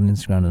questions on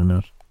Instagram in a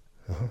minute.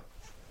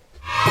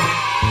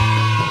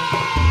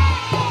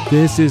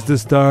 This is the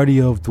story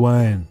of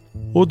Dwayne,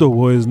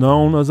 otherwise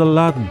known as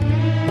Aladdin.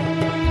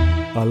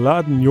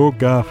 Aladdin your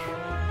gaff,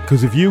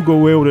 because if you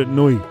go out at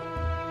night,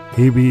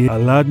 he'll be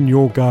Aladdin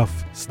your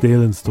gaff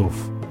stealing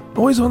stuff.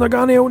 Boys, when they're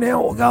gone out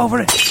now, we'll go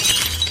for it.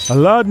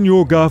 Aladdin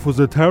your gaff was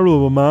a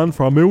terrible man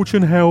for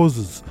mooching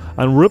houses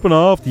and ripping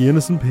off the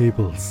innocent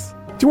peoples.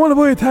 Do you want to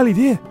buy a telly,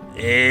 do you?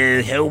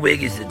 How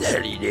big is the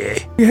telly there?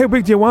 How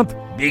big do you want?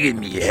 Big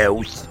in me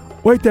house.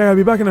 Wait there, I'll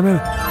be back in a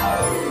minute.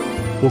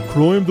 But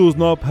crime does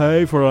not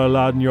pay for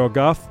Aladdin your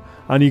gaff,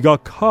 and he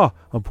got caught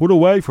and put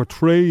away for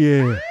 3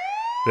 years.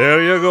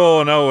 There you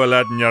go now,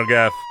 Aladdin your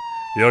gaff.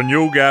 Your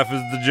new gaff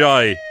is the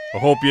joy. I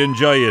hope you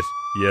enjoy it,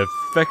 you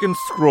feckin'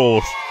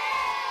 scroat.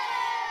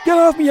 Get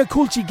off me, you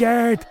culty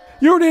guard.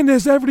 You're in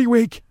this every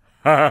week.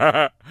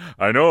 I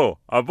know.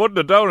 I'm putting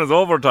it down as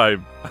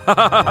overtime.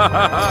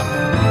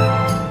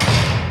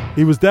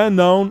 He was then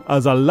known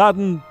as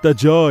Aladdin the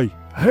Joy.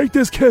 I hate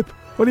this kip.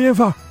 What are you in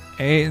for?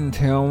 Eating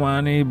too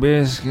many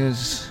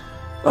biscuits.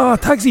 Ah,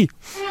 taxi.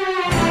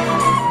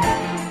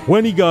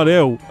 When he got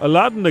out,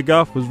 Aladdin the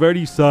Gaff was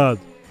very sad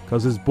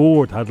because his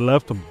board had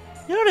left him.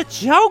 You're a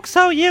joke,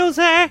 so you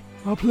say.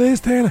 Oh, please,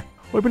 Taylor.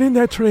 I've been in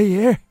there 3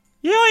 years.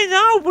 Yeah, I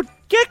know, but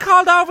get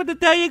called over the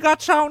day you got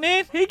thrown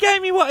in. He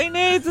gave me what he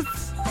needed.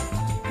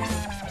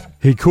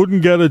 He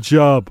couldn't get a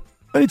job.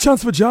 Any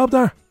chance of a job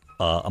there?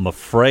 I'm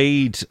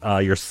afraid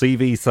your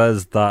CV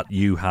says that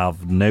you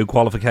have no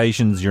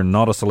qualifications, you're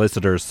not a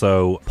solicitor,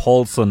 so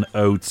Paulson,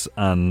 Oates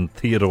and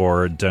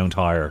Theodore don't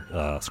hire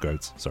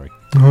Scroats, sorry.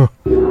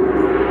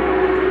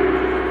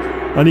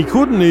 And he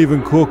couldn't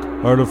even cook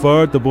or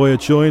afford to buy a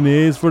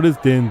Chinese for his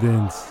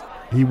din-dins.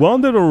 He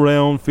wandered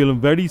around feeling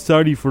very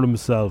sorry for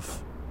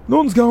himself.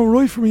 Nothing's going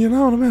right for me, you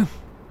know what I mean?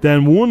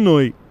 Then one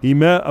night, he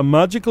met a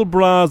magical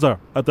browser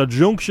at the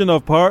junction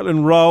of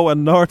Portland Row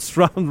and North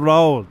Strand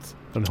Road.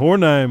 And her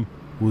name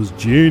was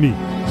Jeannie.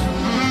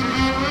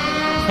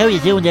 How are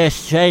you doing there,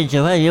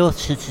 stranger? What are you up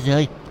to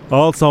today?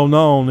 Also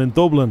known in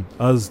Dublin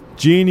as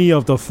Jeannie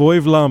of the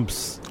 5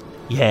 Lamps.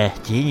 Yeah,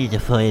 Jeannie the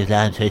 5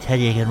 Lamps. I tell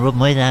you, you can rub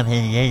my lamp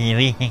in and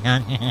everything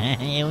on.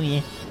 How are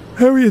you?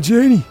 How are you,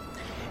 Jeannie?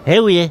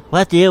 How are you?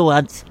 What do you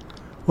want?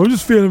 I'm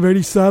just feeling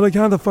very sad. I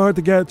can't afford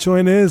to get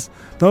Chinese.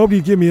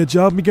 Nobody give me a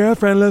job. My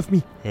girlfriend left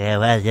me. Yeah,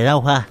 well, you know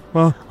what?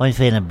 What? I'm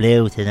feeling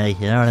blue tonight,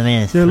 you know what I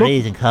mean? It's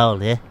freezing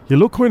cold, yeah? You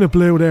look kind of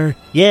blue there.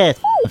 Yeah,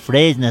 it's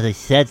freezing as I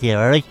said to you,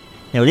 alright?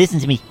 Now listen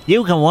to me.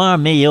 You can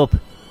warm me up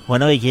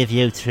when I give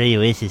you 3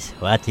 wishes.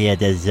 What do you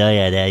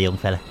desire there, young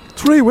fella?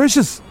 3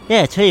 wishes?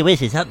 Yeah, 3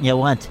 wishes, something you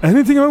want.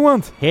 Anything I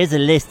want? Here's a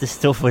list of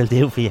stuff we'll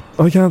do for you.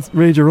 I can't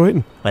read your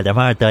writing. Well, they're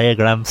more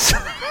diagrams.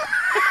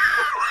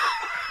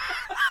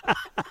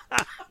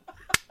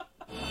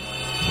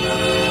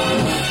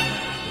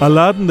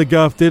 Aladdin the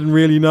Gaff didn't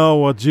really know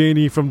what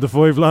Jeannie from the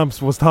 5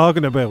 Lamps was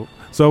talking about,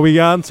 so he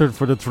answered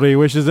for the 3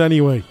 wishes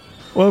anyway.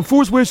 Well,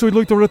 first wish, I'd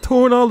like to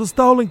return all the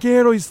stolen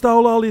gear I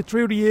stole all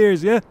through the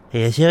years, yeah? Are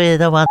you sure you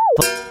don't want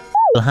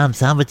ham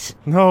sandwich?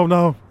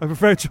 No, I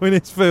prefer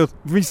Chinese food.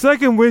 My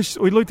second wish,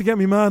 I'd like to get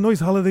me man a nice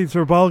holiday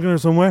to Balgan or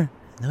somewhere.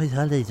 Nice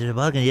holiday to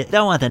Balgan? You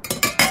don't want a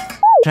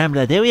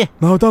trembler, do you?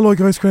 No, I don't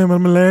like ice cream,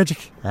 I'm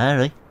allergic.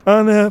 Alright.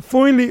 And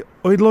finally,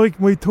 I'd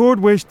like my third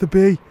wish to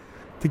be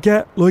to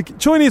get, like,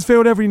 Chinese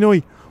food every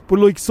night, but,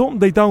 like, something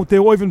they don't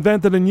do. I've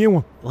invented a new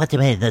one. What do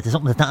you mean? There's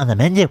something that's not on the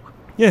menu?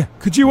 Yeah.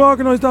 Could you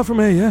organise that for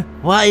me, yeah?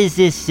 What is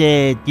this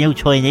new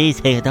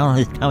Chinese thing? I don't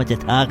understand what you're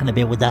talking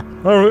about with that.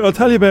 Alright, I'll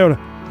tell you about it.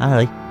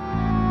 Alright.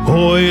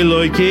 I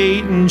like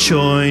eating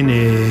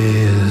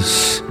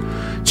Chinese.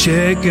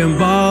 Chicken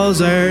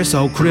balls are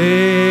so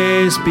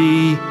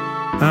crispy.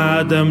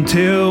 Add them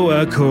to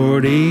a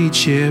curry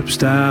chips,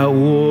 that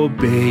would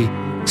be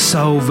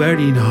so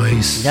very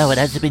nice. No, it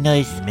has to be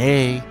nice to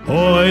me.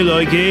 I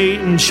like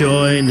eating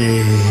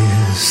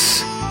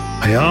Chinese.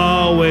 I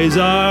always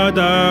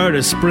order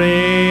a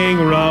spring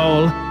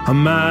roll.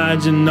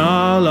 Imagine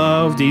all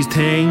of these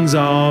things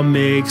all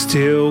mixed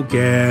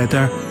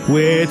together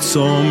with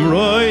some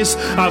rice.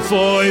 A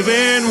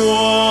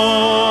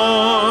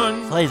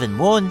 5-in-1.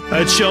 5-in-1?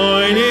 A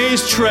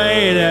Chinese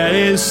tray that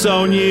is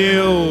so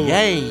new.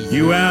 Yay.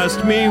 You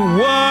asked me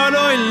what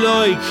I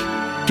like.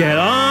 Get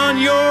on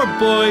your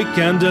bike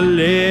and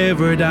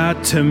deliver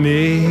that to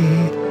me.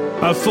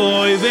 A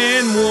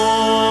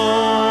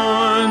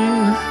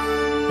 5-in-1.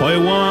 I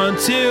want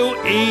to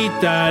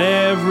eat that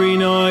every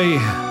night.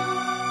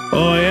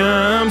 I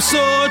am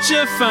such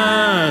a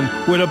fan.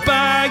 With a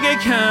bag of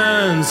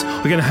cans,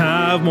 I can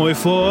have my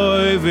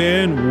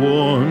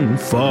 5-in-1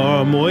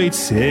 for my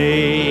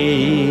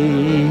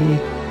tea.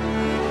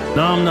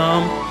 Nom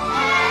nom.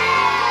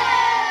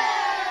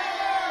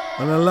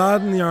 And a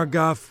lad in your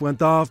gaff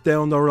went off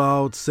down the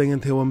road singing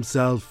to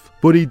himself.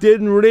 But he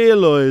didn't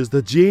realise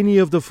the genie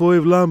of the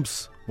 5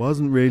 lamps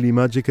wasn't really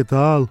magic at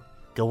all.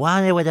 Go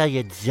on here without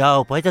your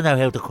joke. I don't know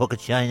how to cook a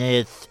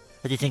Chinese.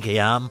 What do you think I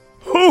am?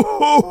 Ho,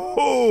 ho,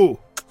 ho!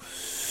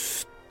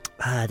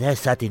 There's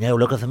Saturday now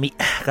looking for me.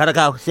 Gotta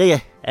go. See ya.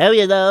 How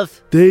you,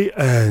 love? The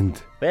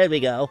end. Where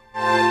we go?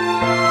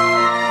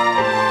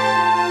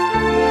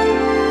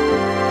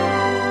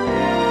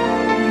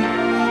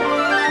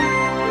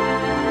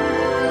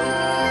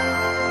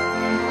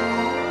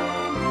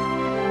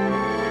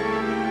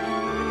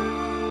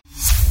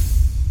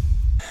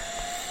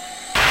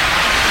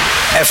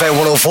 FM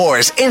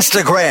 104's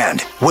Instagram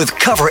with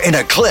Cover in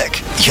a Click.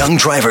 Young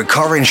driver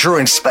car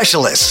insurance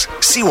specialists.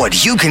 See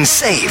what you can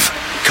save.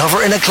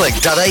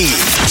 Coverinaclick.ie.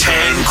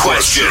 10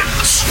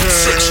 questions,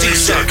 60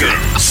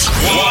 seconds,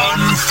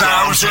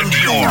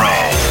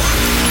 €1,000.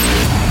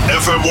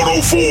 FM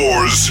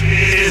 104's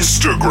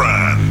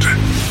Instagram.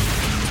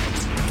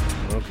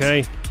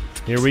 Okay,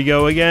 here we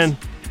go again.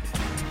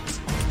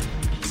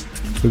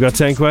 We got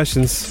 10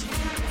 questions.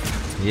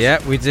 Yeah,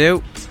 we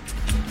do.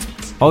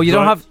 Oh, you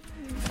don't have...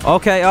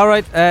 Okay, all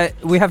right.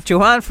 We have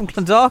Joanne from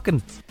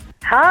Clondalkin.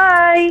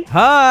 Hi. Hi.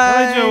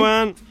 Hi,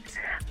 Joanne.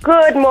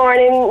 Good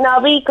morning,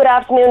 Nobby. Good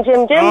afternoon,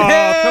 Jim. Oh,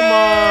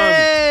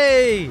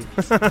 Hey!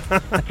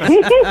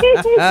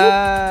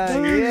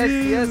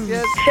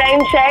 Yes.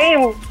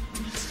 Shame.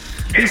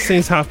 These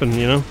things happen,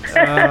 you know.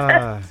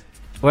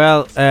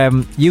 Well,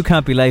 you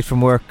can't be late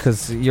from work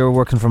because you're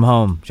working from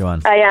home,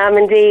 Joanne. I am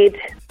indeed.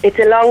 It's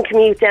a long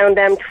commute down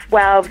them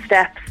 12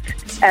 steps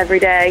every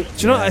day.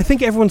 Do you know, I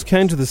think everyone's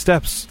counting the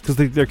steps because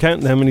they're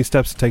counting how many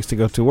steps it takes to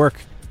go to work.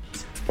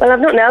 Well,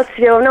 I've nothing else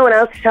to do. I've no one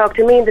else to talk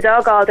to. Me and the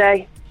dog all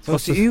day. So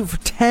you for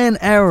 10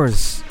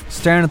 hours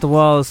staring at the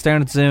walls,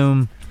 staring at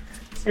Zoom.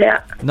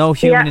 Yeah. No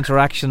human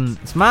interaction.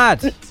 It's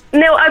mad.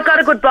 No, I've got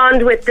a good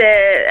bond with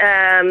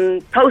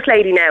the post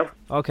lady now.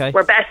 Okay.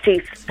 We're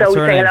besties, so What's we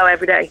her say name? hello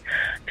every day.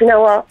 Do you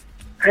know what?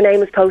 Her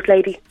name is Post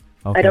Lady.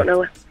 Okay. I don't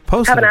know it.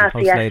 Post Haven't lady, asked her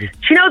post yet. lady.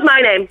 She knows my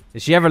name.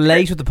 Is she ever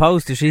late with the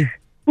post, is she?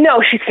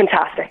 No, she's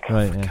fantastic.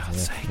 Right,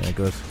 yeah,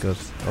 good.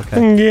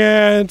 Okay.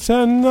 Yet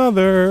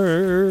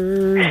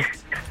another.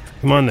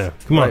 Come on now.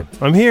 Come on.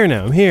 I'm here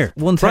now. I'm here.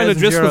 Brian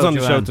O'Driscoll's on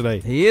the show today.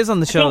 He is on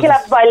the I show. think you'll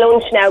have to buy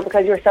lunch now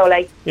because you're so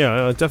late.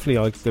 Yeah,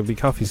 definitely. There'll be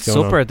coffees going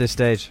on. Supper at this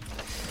stage.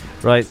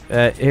 Right,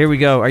 here we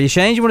go. Are you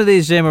changing one of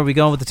these, Jim, or are we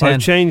going with the 10?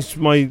 I've changed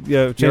my...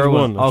 changed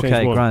one. I've Okay,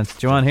 changed one. grand.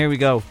 Joanne, here we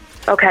go.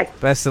 Okay.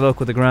 Best of luck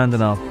with the grand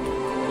and all.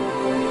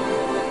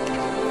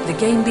 The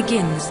game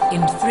begins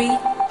in 3,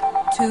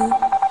 2,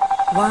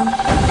 1.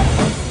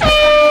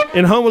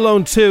 In Home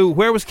Alone 2,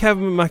 where was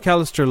Kevin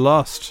McAllister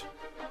lost?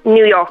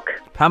 New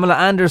York. Pamela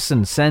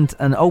Anderson sent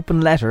an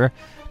open letter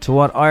to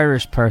what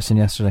Irish person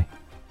yesterday?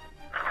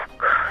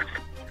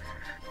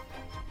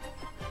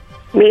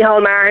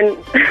 Micheál Martin.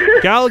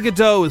 Gal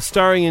Gadot is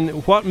starring in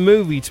what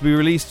movie to be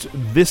released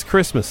this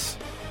Christmas?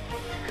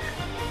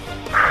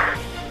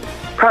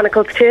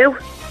 Chronicles 2.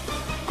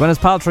 Gwyneth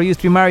Paltrow used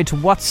to be married to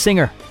what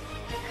singer?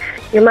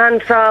 Your man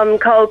from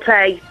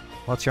Coldplay.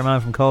 What's your man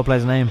from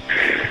Coldplay's name?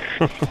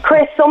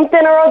 Chris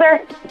something or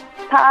other.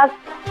 Pass.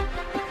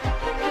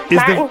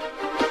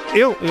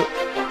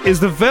 Is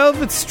the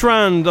Velvet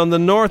Strand on the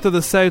north or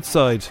the south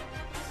side?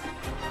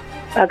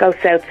 I'll go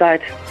south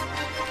side.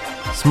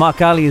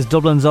 Smock Alley is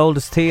Dublin's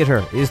oldest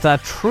theatre. Is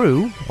that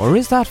true or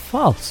is that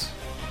false?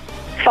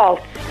 False.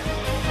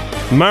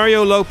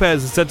 Mario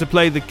Lopez is set to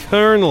play the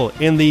Colonel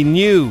in the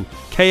new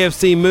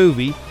KFC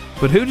movie,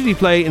 but who did he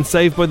play in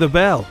Saved by the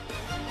Bell?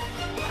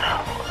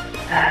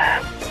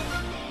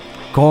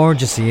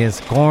 Gorgeous he is.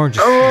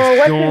 Gorgeous. Oh,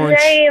 what's his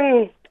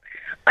name?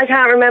 I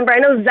can't remember. I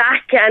know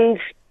Zach and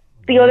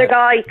the other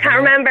guy. Can't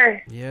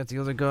remember. Yeah, the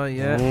other guy,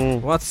 yeah.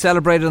 What's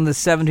celebrated on the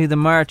 17th of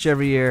March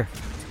every year?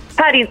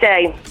 Paddy's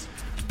Day.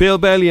 Bill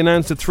Bailey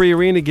announced a 3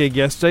 Arena gig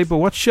yesterday, but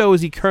what show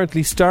is he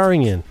currently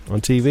starring in on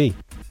TV?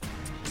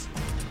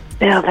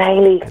 Bill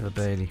Bailey. Bill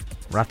Bailey.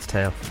 Rat's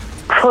Tail.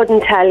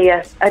 Couldn't tell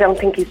you. I don't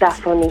think he's that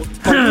funny.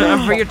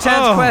 And for your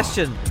 10th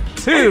question,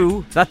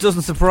 who, that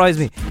doesn't surprise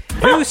me,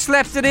 who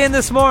slept it in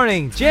this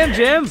morning?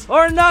 Jim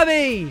or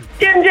Nobby?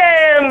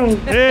 Jim!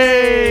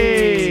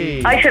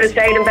 Hey! I should have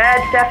stayed in bed,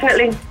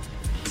 definitely.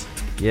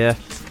 Yeah. A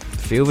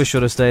few of us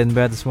should have stayed in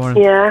bed this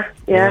morning. Yeah.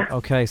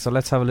 Okay, so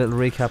let's have a little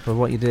recap of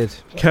what you did.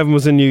 Kevin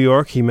was in New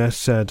York. He met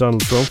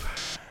Donald Trump.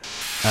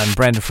 And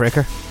Brenda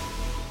Fricker,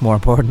 more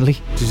importantly.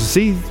 Did you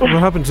see what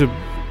happened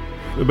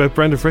about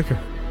Brenda Fricker?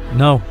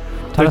 No.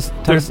 Tell us.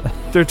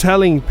 They're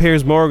telling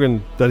Piers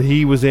Morgan that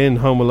he was in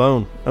Home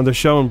Alone, and they're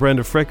showing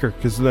Brenda Fricker,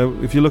 because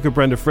if you look at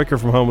Brenda Fricker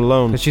from Home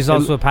Alone... But she's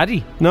also a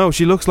Paddy. No,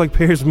 she looks like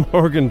Piers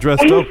Morgan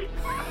dressed up.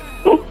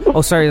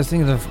 Oh, sorry, I was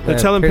thinking of They're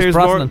telling Piers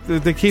Brosnan.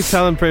 They keep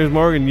telling Piers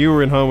Morgan, you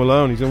were in Home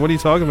Alone. He said, what are you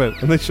talking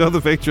about? And they show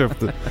the picture of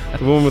the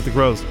woman with the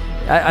crows.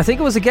 I think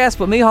it was a guess,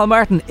 but Micheál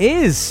Martin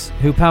is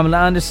who Pamela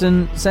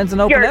Anderson sent an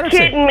open letter to.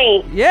 You're kidding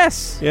me.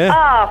 Yes. Yeah.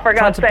 Oh, for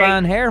God's sake.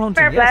 Trying to ban hair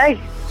hunting. Fair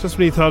play. It's just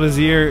when he thought his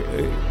ear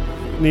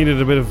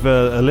needed a bit of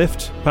a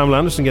lift, Pamela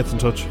Anderson gets in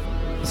touch.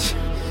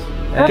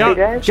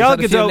 Gal She's had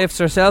a few Gadot. lifts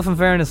herself, in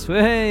fairness.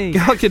 Hey.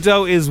 Gal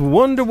Gadot is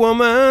Wonder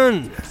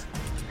Woman.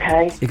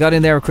 Okay. You got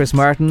in there with Chris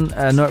Martin.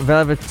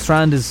 Velvet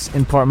Strand is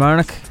in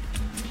Portmarnock.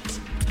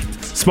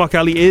 Smock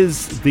Alley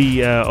is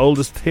the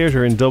oldest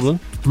theatre in Dublin.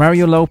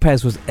 Mario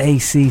Lopez was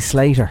AC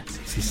Slater.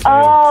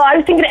 Oh, I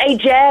was thinking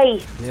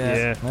AJ.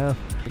 Yeah. Well,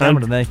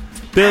 And than they.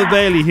 Bill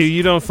Bailey, who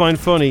you don't find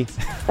funny,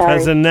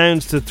 has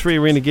announced a 3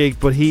 Arena gig,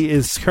 but he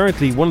is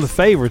currently one of the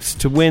favourites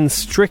to win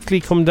Strictly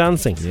Come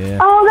Dancing. Yeah.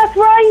 Oh, that's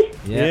right.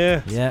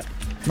 Yeah.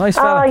 Nice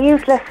fella. Oh,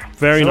 useless.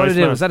 Very So what nice did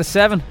he do? man. Was that a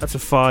 7? That's a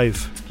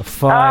 5. A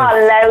 5.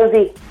 Oh,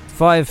 lousy.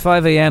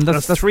 5 a.m.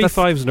 That's 3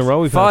 5s in a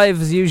row we've had.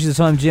 5 is usually the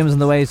time Jim's on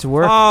the way to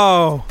work.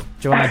 Oh.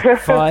 Joanne,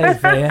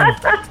 5 a.m.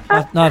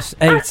 not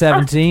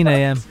 8:17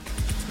 a.m.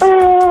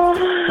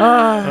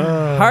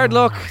 Hard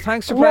luck.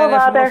 Thanks for playing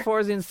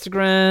FM104's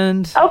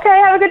Instagram. Okay,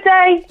 have a good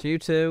day. To you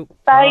too.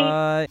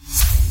 Bye.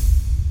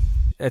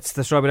 It's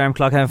the Strawberry Alarm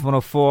Clock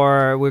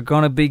FM104. We're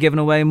going to be giving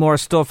away more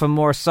stuff and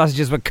more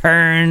sausages with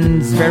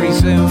Kearns very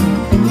soon.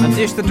 And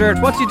Dish the Dirt.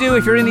 What do you do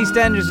if you're in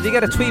EastEnders? Did you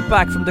get a tweet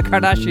back from the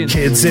Kardashians?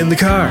 Kids in the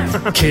car,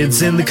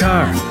 kids in the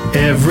car.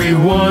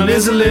 Everyone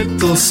is a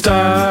little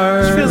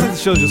star. It feels like the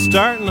show's just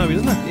starting now,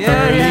 doesn't it?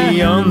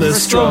 Early on the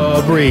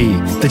Strawberry,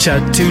 they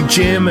chat to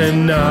Jim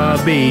and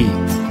Nobby.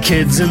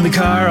 Kids in the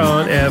car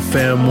on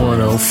FM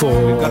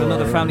 104. We've got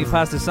another family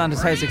pass to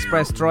Santa's House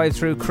Express drive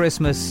through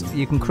Christmas.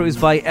 You can cruise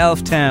by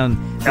Elftown.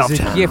 It's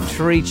a gift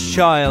for each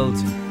child.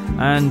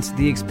 And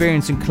the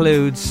experience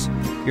includes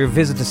your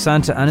visit to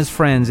Santa and his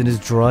friends in his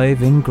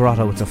drive-in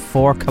grotto. It's a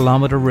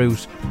 4-kilometre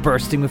route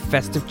bursting with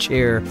festive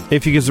cheer.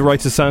 If you give the right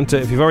to Santa,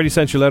 if you've already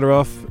sent your letter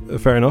off,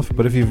 fair enough.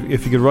 But if you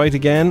could write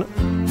again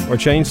or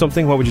change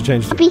something, what would you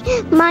change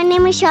to? My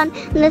name is Sean,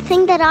 and the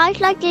thing that I'd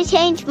like to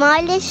change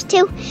my list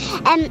to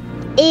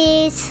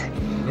is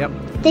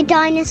the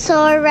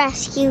Dinosaur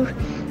Rescue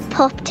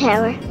Pup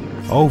Tower.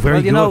 Oh, very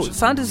well, you good. know,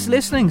 Santa's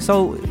listening,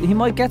 so he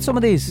might get some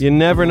of these. You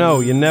never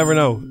know. You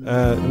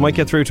might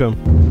get through to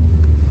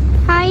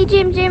him. Hi,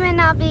 Jim and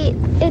Nobby.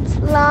 It's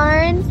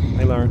Lauren.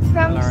 Hey, Lauren.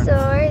 From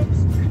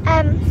Swords.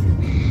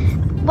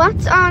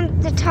 What's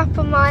on the top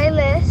of my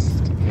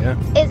list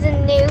is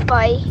a new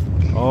bike.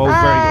 Oh,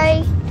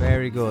 Bye.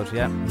 Very good,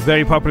 yeah.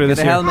 Very popular this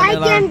year. Hi,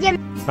 Jim.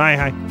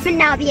 Hi.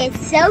 Nobby, it's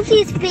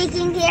Sophie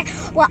speaking here.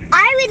 Well,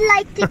 I would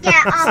like to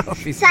get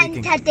off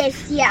Santa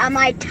this year on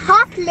my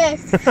top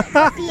list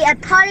would be a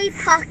Polly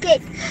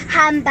Pocket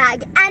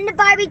handbag and the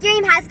Barbie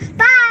Dream House.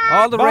 Bye!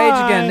 All the rage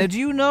again. Now, do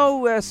you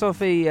know,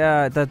 Sophie,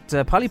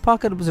 that Polly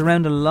Pocket was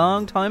around a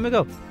long time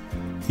ago?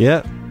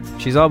 Yeah.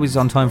 She's always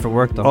on time for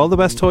work, though. All the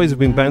best toys have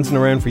been bouncing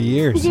around for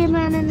years. Jim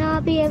and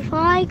Nobby, if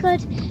I could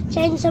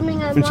change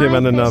something on Jim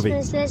and my Nobby.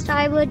 Christmas list,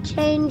 I would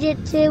change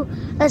it to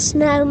a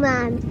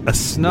snowman. A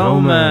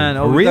snowman.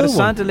 Oh, we've got a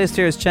Santa list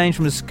here has changed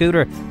from a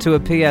scooter to a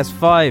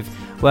PS5.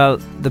 Well,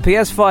 the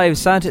PS5,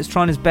 Santa is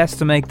trying his best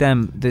to make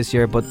them this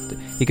year, but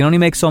he can only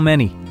make so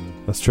many.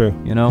 That's true.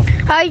 You know?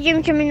 Hi,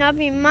 Jim and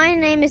Nobby. My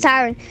name is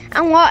Aaron.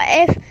 And what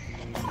if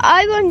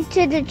I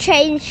wanted to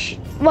change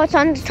what's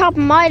on the top of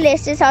my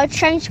list is I'll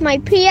change my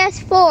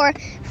PS4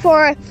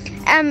 for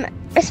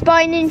a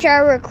Spy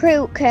Ninja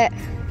recruit kit.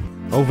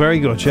 Oh, very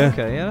good, yeah.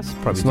 Okay, yeah, that's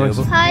probably nice.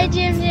 doable. Hi,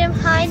 Jim.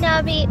 Hi,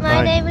 Nobby. My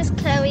Hi. name is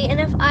Chloe,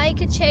 and if I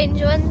could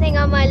change one thing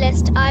on my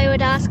list, I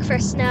would ask for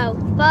snow.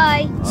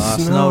 Bye.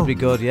 Snow would be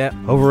good, yeah.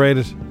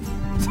 Overrated.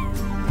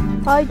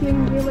 Hi,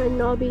 Jim and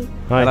Nobby.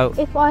 Hi. Hello.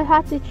 If I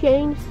had to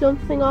change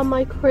something on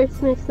my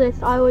Christmas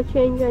list, I would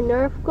change a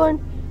Nerf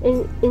gun.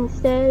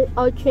 Instead,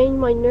 I'll change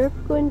my Nerf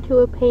gun to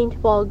a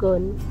paintball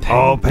gun.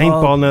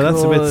 Paintball now,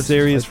 that's a bit Good.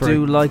 serious I for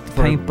do like the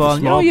paintball.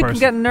 You know, you can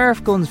get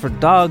Nerf guns for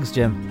dogs,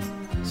 Jim.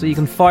 So you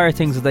can fire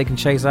things that they can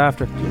chase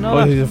after. Do you know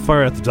that? You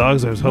fire at the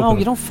dogs, I was hoping. No,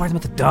 you don't fire them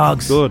at the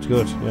dogs. Good,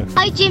 yeah.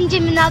 Hi, Jim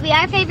and Nobby.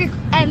 Our favourite,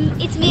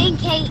 it's me and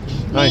Kate.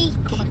 Hi.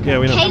 Yeah,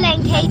 we know. Kayla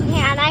and Kate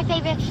here, and our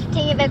favourite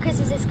thing about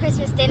Christmas is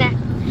Christmas dinner.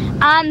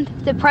 And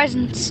the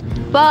presents.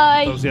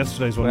 Bye. That was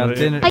yesterday's one. Well,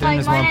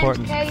 dinner's more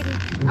important.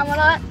 And what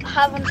I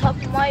have on top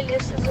of my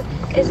list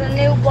is a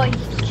new bike.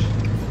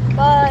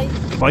 Bye.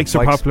 Bikes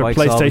are popular. bikes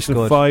PlayStation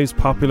always good. 5's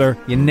popular.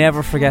 You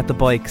never forget the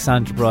bike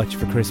Santa brought you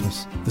for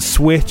Christmas. The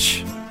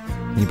Switch.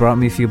 He brought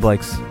me a few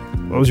bikes.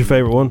 What was your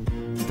favourite one?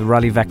 The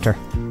Rally Vector.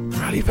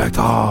 Rally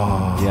Vector.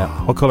 Oh. Yeah.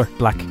 What colour?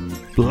 Black.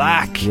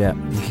 Black. Yeah.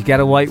 You could get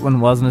a white one,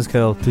 wasn't as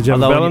cool. Did you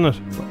have a bell on it?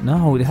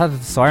 No, it had the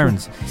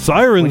sirens.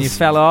 Sirens? When you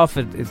fell off,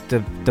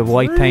 the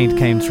white paint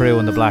came through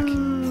on the black.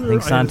 I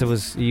think Santa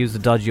he used a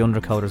dodgy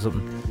undercoat or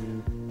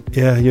something.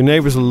 Yeah, your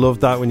neighbours will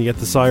love that when you get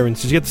the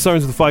sirens. Did you get the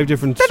sirens with the 5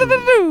 different...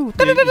 You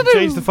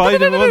changed the 5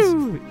 different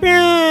ones?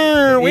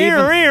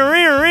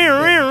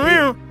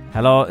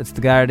 Hello, it's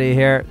the Gardaí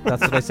here.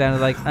 That's what I sounded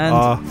like.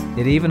 And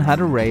it even had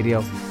a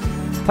radio.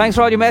 Thanks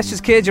for all your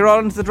messages, kids. You're all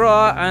into the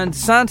draw. And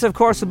Santa, of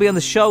course, will be on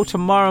the show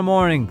tomorrow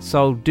morning,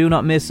 so do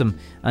not miss him.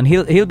 And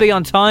he'll be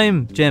on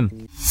time,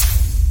 Jim.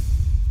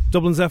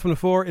 Dublin's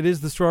FM4. It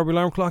is the Strawberry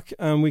Alarm Clock,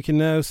 and we can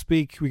now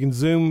speak. We can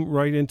zoom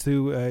right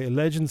into a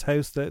legend's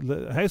house,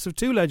 a house of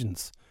 2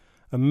 legends,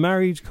 a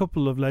married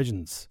couple of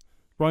legends.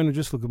 Brian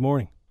O'Driscoll, good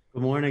morning.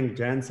 Good morning,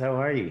 gents. How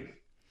are you?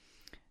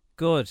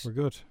 Good. We're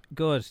good.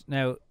 Good.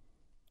 Now,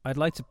 I'd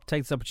like to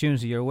take this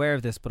opportunity. You're aware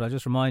of this, but I'll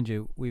just remind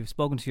you, we've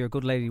spoken to your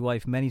good lady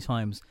wife many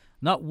times.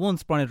 Not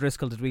once, Brian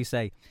O'Driscoll, did we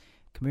say,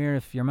 come here,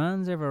 if your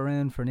man's ever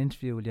around for an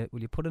interview,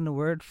 will you put in a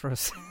word for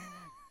us?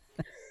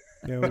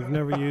 Yeah, we've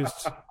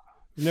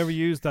never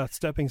used that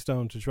stepping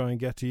stone to try and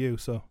get to you,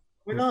 so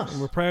we're not.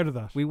 We're proud of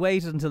that. We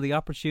waited until the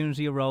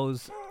opportunity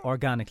arose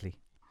organically.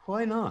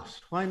 Why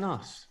not? Why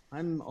not?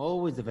 I'm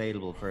always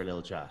available for a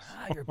little chat.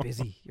 You're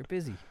busy. You're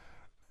busy.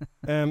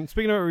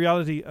 Speaking about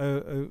reality,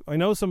 I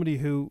know somebody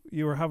who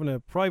you were having a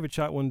private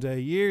chat one day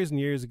years and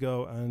years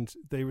ago, and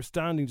they were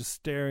standing just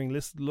staring,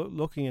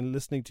 looking and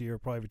listening to your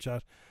private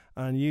chat,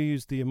 and you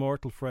used the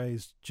immortal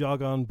phrase,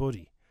 jog on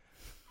buddy.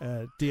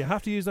 Do you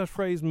have to use that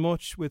phrase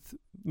much with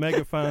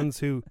mega fans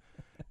who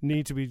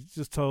need to be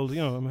just told,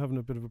 I'm having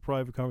a bit of a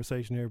private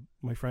conversation here,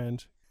 my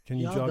friend. Can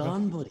you jog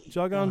on, buddy?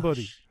 Jog on,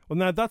 buddy. Well,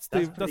 now that's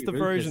the ruthless,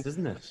 version,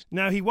 isn't it?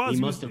 Now he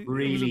must have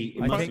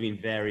been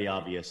very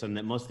obvious, and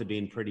it must have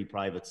been pretty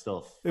private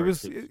stuff. It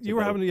was you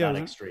were having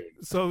extreme.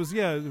 So it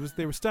was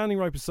they were standing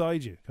right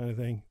beside you, kind of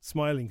thing,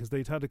 smiling because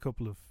they'd had a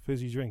couple of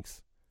fizzy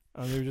drinks,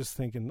 and they were just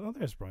thinking, "Oh,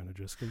 there's Brian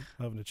O'Driscoll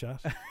having a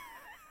chat,"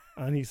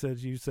 and you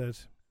said,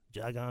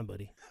 "Jog on,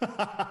 buddy."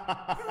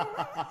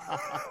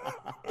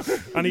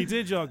 And he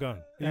did jog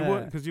on.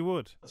 You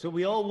would. So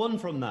we all won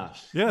from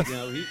that. Yes.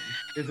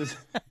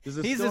 There's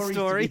a He's story a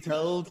story to be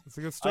told. It's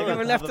a good story. I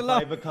got to have a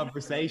private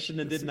conversation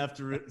and didn't have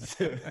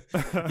to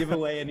give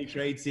away any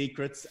trade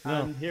secrets.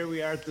 No. And here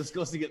we are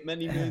discussing it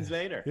many moons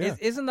later. Yeah.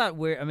 Isn't that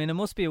weird? I mean, it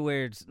must be a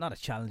weird, not a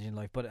challenge in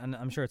life, but and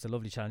I'm sure it's a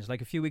lovely challenge.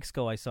 Like a few weeks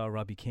ago, I saw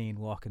Robbie Keane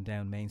walking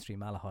down Main Street,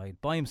 Malahide,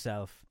 by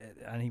himself,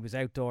 and he was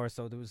outdoors,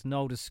 so there was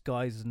no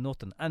disguises,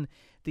 nothing. And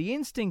the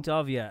instinct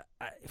of you,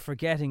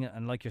 forgetting it,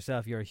 and like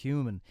yourself, you're a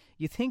human,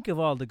 you think of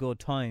all the good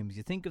times.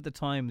 You think of the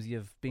times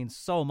you've been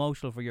so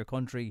emotional for your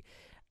country,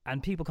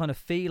 and people kind of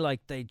feel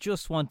like they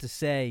just want to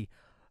say,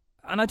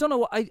 and I don't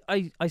know,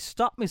 I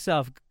stopped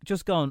myself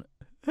just going,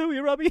 "How are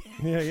you, Robbie?"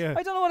 Yeah.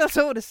 I don't know what else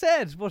I would have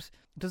said, but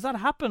does that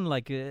happen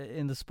like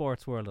in the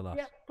sports world a lot?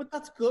 Yeah, but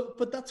that's good.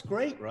 But that's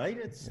great, right?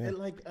 It's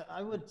like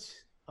I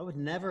would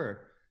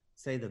never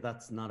say that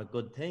that's not a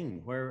good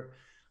thing. Where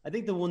I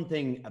think the one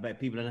thing about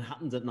people, and it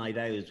happens at night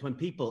out, is when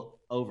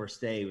people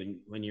overstay.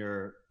 When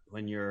you're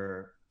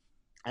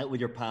out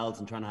with your pals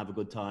and trying to have a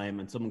good time,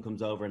 and someone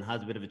comes over and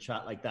has a bit of a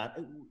chat like that,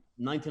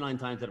 99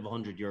 times out of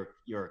 100,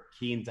 you're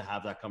keen to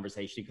have that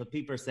conversation because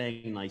people are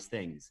saying nice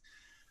things.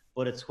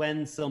 But it's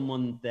when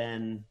someone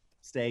then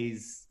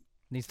needs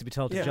to be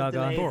told to jog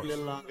on. A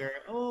little longer.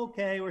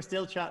 Okay, we're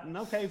still chatting.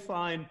 Okay,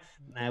 fine.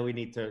 Now we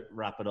need to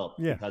wrap it up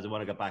because I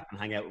want to go back and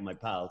hang out with my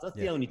pals. That's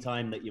the only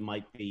time that you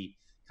might be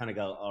kind of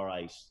go, all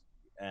right,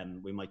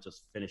 we might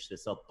just finish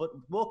this up. But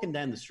walking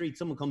down the street,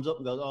 someone comes up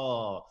and goes,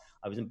 "Oh,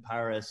 I was in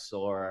Paris,"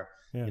 or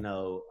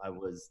I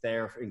was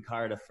there in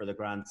Cardiff for the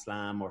Grand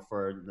Slam, or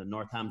for the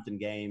Northampton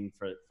game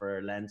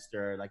for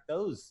Leinster. Like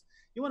those,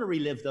 you want to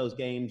relive those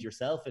games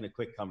yourself in a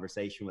quick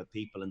conversation with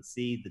people and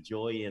see the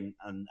joy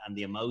and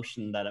the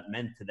emotion that it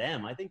meant to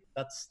them. I think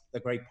that's the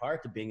great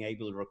part of being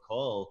able to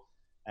recall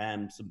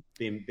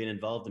being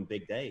involved in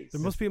big days.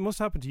 It must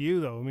happen to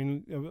you though. I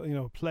mean,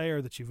 a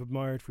player that you've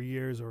admired for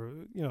years,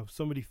 or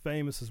somebody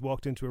famous has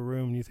walked into a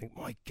room and you think,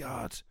 "My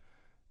God,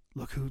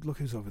 look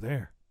who's over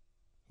there."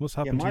 It must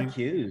happen to you. Mark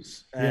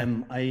Hughes.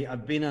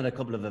 I've been at a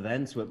couple of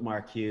events with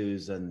Mark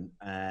Hughes and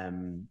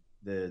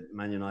the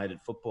Man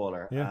United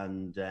footballer,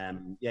 and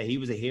he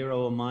was a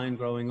hero of mine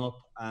growing up,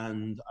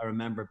 and I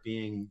remember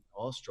being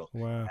awestruck.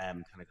 Wow.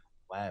 Kind of,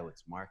 wow,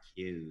 it's Mark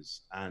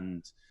Hughes,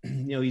 and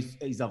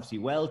he's obviously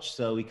Welsh,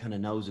 so he kind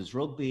of knows his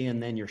rugby,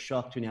 and then you're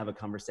shocked when you have a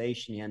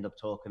conversation, you end up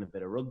talking a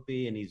bit of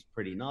rugby, and he's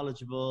pretty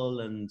knowledgeable.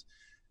 And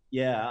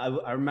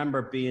I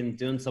remember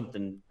doing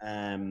something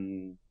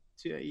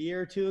a year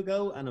or two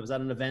ago, and I was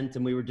at an event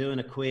and we were doing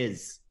a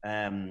quiz.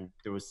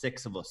 There was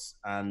 6 of us,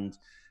 and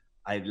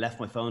I left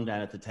my phone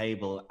down at the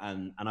table,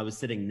 and I was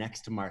sitting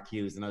next to Mark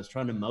Hughes, and I was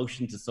trying to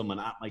motion to someone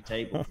at my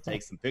table to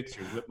take some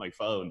pictures with my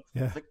phone.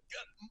 I was like,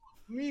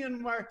 me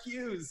and Mark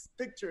Hughes,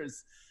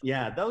 pictures.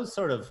 Yeah, those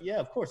sort of,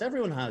 of course,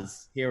 everyone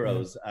has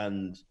heroes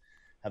and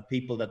have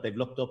people that they've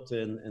looked up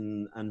to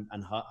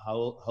and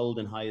hold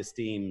in high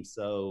esteem.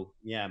 So,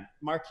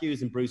 Mark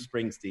Hughes and Bruce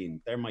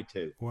Springsteen, they're my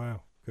 2.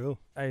 Wow. Cool.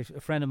 A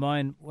friend of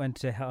mine went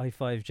to high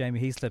five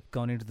Jamie Heaslip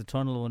going into the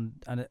tunnel,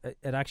 and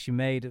it actually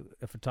made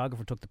a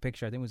photographer took the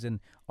picture. I think it was in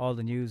all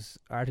the news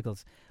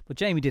articles, but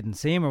Jamie didn't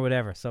see him or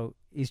whatever, so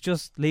he's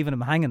just leaving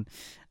him hanging.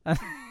 And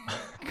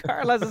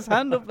Carl has his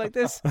hand up like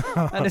this,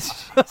 and it's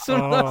just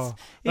one of those.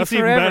 That's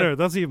even better.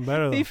 That's even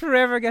better. Though. He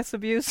forever gets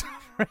abused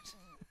for it.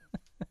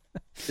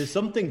 There's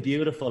something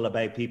beautiful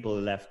about people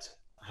left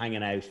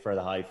hanging out for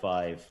the high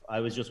five. I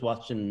was just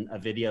watching a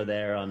video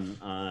there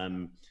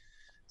on.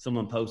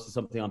 Someone posted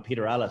something on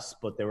Peter Ellis,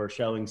 but they were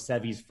showing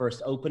Sevy's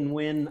first Open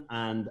win,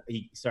 and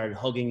he started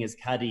hugging his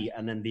caddy,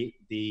 and then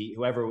the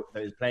whoever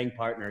his playing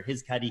partner,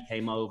 his caddy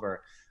came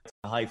over to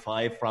a high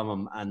five from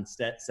him, and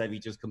Sevy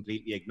just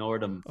completely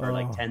ignored him for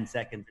like 10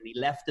 seconds, and he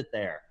left it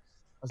there.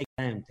 I was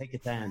like, take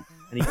it down.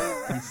 And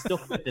he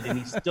stuck with it, and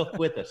he stuck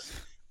with it.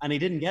 and he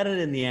didn't get it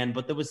in the end.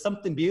 But there was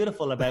something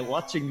beautiful about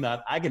watching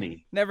that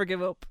agony. Never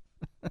give up.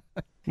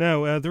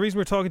 Now, the reason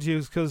we're talking to you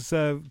is because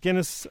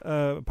Guinness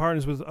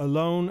partners with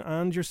Alone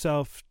and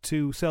yourself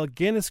to sell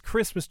Guinness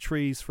Christmas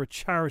trees for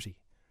charity,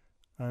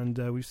 and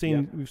we've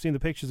seen the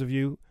pictures of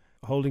you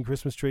holding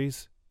Christmas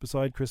trees,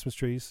 beside Christmas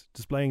trees,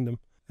 displaying them.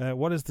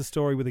 What is the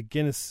story with a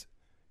Guinness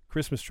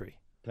Christmas tree?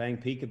 Playing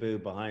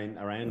peekaboo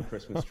around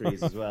Christmas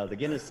trees as well. The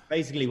Guinness,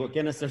 basically, what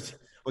Guinness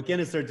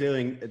are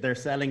doing, they're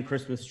selling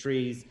Christmas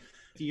trees.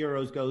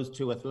 €50 goes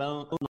to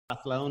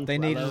Athlone. They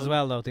need it as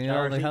well, though. They need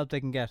all the help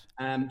they can get.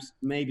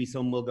 Maybe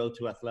some will go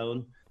to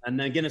Athlone, and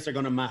then Guinness are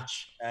going to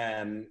match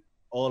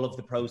all of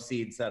the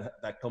proceeds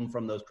that come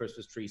from those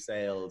Christmas tree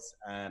sales.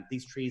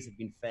 These trees have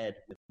been fed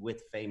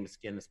with famous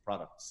Guinness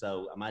products,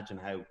 so imagine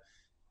how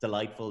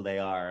delightful they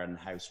are and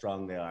how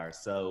strong they are.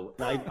 So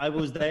I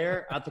was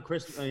there at the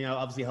Christmas,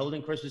 obviously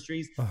holding Christmas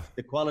trees.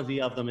 The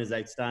quality of them is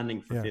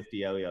outstanding for 50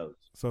 yo-yos.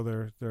 So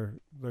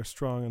they're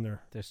strong and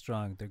they're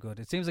strong. They're good.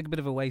 It seems like a bit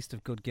of a waste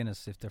of good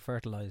Guinness if they're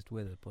fertilized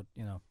with it, but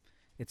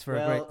it's for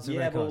a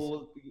great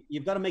cause.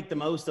 You've got to make the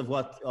most of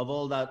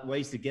all that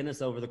wasted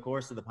Guinness over the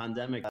course of the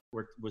pandemic that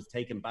was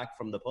taken back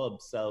from the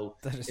pub. So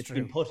it's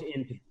been put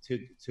into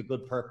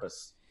good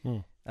purpose.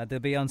 They'll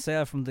be on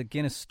sale from the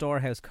Guinness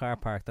Storehouse car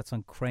park that's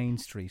on Crane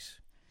Street.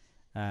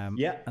 And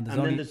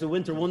then there's the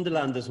Winter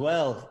Wonderland as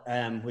well,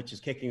 which is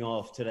kicking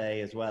off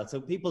today as well. So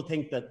people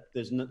think that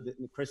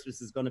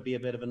Christmas is going to be a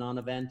bit of a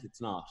non-event.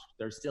 It's not.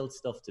 There's still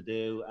stuff to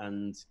do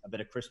and a bit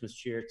of Christmas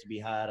cheer to be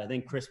had. I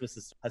think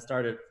Christmas has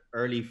started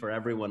early for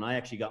everyone. I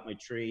actually got my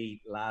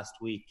tree last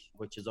week,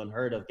 which is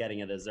unheard of getting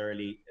it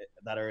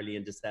that early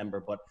in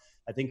December. But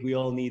I think we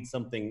all need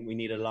something. We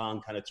need a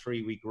long kind of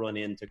 3-week run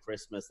into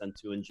Christmas and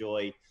to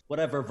enjoy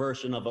whatever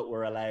version of it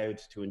we're allowed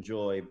to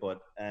enjoy.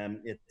 But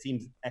it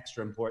seems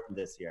extra important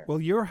this year.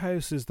 Well, your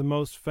house is the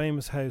most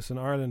famous house in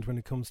Ireland when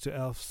it comes to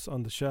elves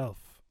on the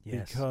shelf.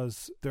 Yes.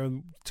 Because they're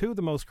two of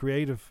the most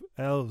creative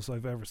elves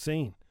I've ever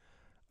seen.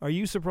 Are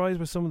you surprised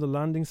by some of the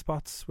landing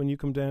spots when you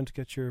come down to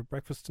get your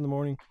breakfast in the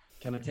morning?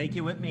 Can I take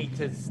you with me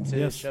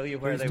to show you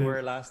where they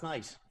were last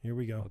night? Here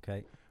we go.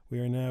 Okay. We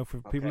are now,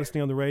 for people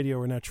listening on the radio,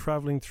 we're now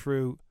travelling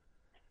through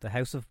the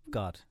house of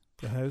God.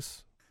 The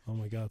house. Oh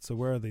my God. So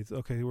where are these?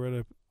 Okay, we're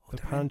at the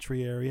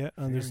pantry area,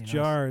 and there's nice.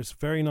 jars,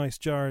 very nice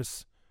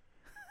jars.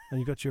 And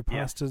you got your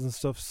pastas and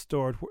stuff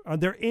stored.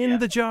 And they're in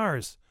the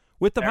jars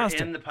with the pasta.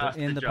 They're in the pasta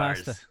They're in the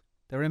jars. pasta.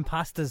 They're in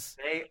pastas.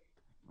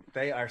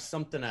 They are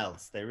something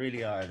else. They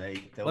really are.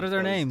 What are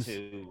their names?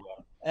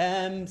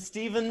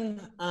 Stephen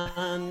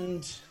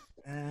and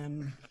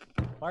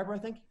Barbara, I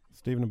think.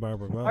 Stephen and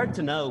Barbara. Well, hard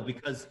to know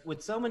because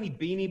with so many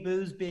Beanie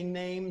Boos being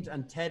named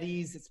and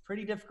Teddies, it's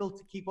pretty difficult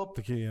to keep up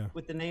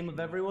with the name of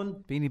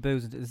everyone. Beanie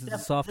Boos is the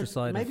softer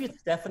side. Maybe it's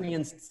Stephanie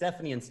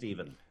and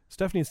Stephen.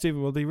 Stephanie and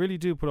Stephen. Well, they really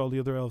do put all the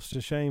other elves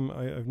to shame.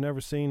 I've never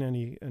seen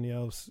any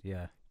elves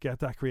get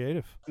that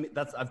creative. I mean,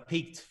 I've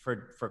peaked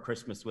for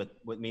Christmas with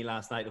me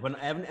last night.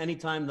 Any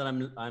time that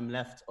I'm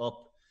left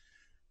up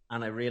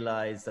and I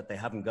realize that they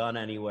haven't gone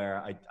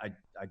anywhere,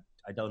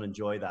 I don't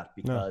enjoy that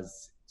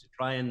because. No. To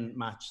try and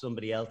match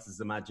somebody else's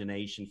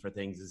imagination for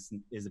things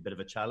is a bit of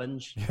a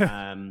challenge.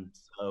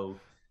 So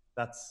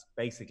that's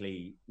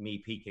basically me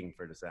peaking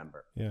for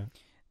December. Yeah.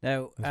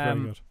 Now,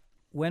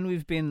 when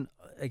we've been,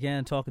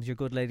 again, talking to your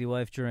good lady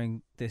wife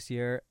during this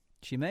year,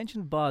 she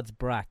mentioned Bod's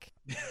Brack.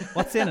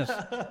 What's in it?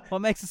 What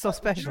makes it so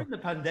special? During the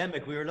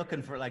pandemic, we were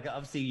looking for,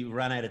 obviously you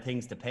ran out of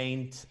things to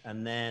paint.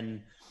 And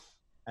then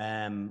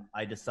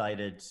I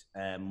decided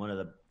one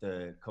of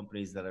the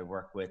companies that I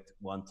work with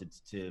wanted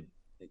to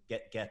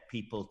get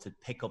people to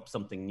pick up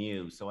something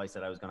new. So I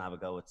said I was going to have a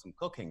go at some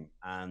cooking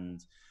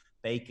and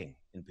baking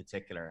in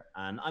particular.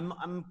 And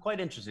I'm quite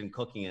interested in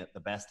cooking at the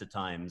best of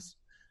times,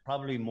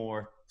 probably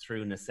more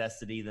through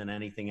necessity than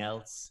anything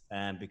else.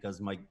 Because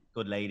my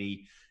good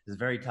lady is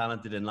very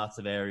talented in lots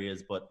of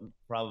areas, but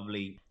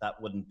probably that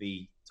wouldn't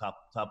be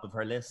top of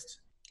her list.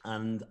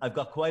 And I've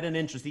got quite an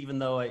interest, even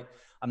though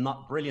I'm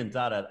not brilliant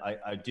at it,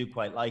 I do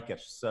quite like it.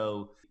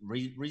 So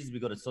reasonably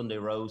good at Sunday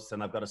roast,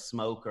 and I've got a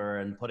smoker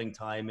and putting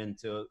time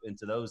into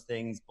those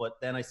things.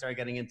 But then I started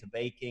getting into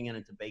baking and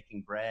into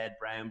baking bread,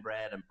 brown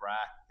bread and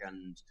brack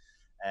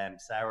and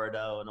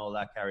sourdough and all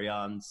that carry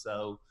on.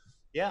 So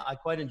yeah, I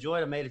quite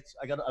enjoyed it.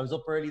 I was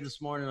up early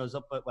this morning. I was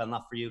up at, well,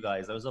 not for you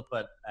guys. I was up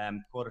at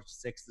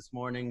 5:45 this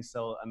morning.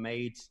 So I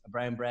made a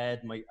brown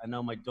bread. I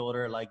know my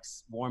daughter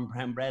likes warm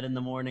brown bread in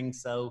the morning.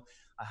 So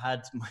I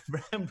had my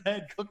brown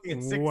bread cooking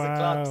at 6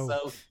 o'clock.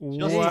 So just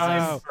in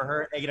time for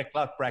her 8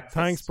 o'clock breakfast.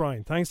 Thanks,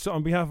 Brian. Thanks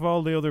on behalf of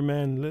all the other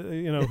men,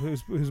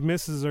 whose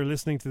misses are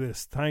listening to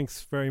this.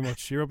 Thanks very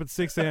much. You're up at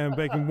 6 a.m.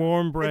 baking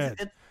warm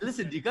bread.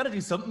 Listen, you got to do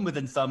something with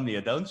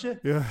insomnia, don't you?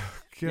 Yeah.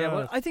 God. Yeah,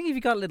 well, I think if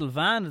you got a little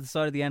van at the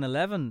side of the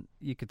N11,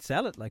 you could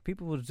sell it. Like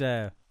people would.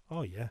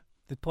 Oh yeah.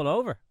 They'd pull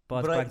over.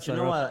 But you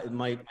know what?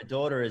 My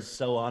daughter is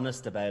so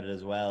honest about it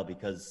as well,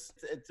 because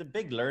it's a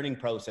big learning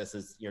process.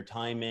 Is your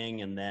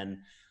timing, and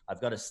then I've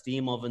got a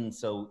steam oven,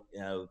 so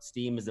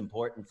steam is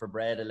important for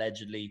bread,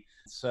 allegedly.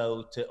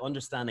 So to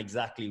understand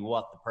exactly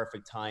what the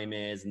perfect time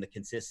is and the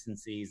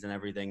consistencies and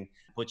everything,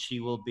 but she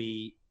won't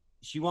be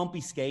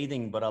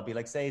scathing, but I'll be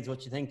like, Sage,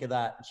 what you think of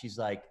that? And she's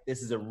like,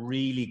 this is a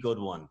really good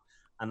one.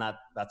 And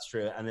that's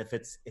true. And if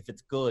it's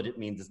good, it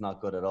means it's not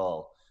good at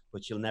all.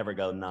 But she'll never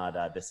go, nah,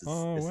 Dad, this is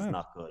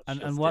not good.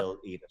 She'll still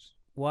eat it.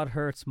 What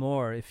hurts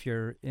more, if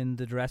you're in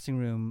the dressing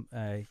room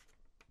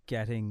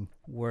getting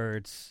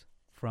words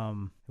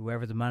from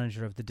whoever the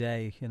manager of the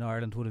day in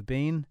Ireland would have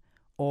been,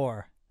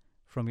 or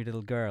from your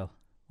little girl?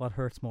 What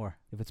hurts more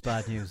if it's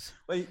bad news?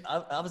 Well,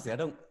 obviously,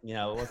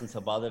 I wasn't so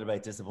bothered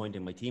about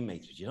disappointing my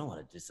teammates, but you don't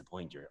want to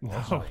disappoint your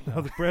No,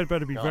 the bread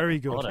better be very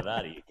good. What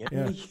are you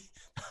kidding me?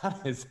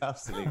 That is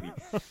absolutely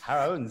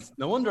harrowing.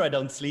 No wonder I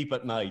don't sleep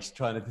at night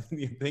trying to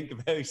think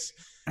about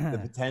the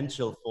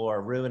potential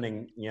for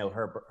ruining,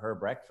 her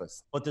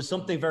breakfast. But there's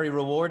something very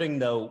rewarding,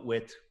 though,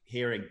 with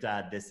hearing,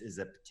 Dad, this is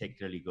a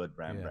particularly good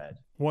brown bread.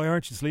 Why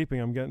aren't you sleeping?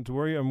 I'm getting to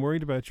worry. I'm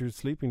worried about your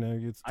sleeping now.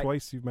 It's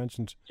twice you've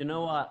mentioned. Do you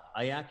know what?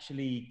 I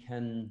actually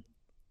can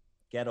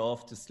get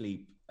off to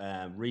sleep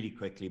really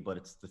quickly, but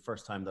it's the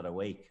first time that I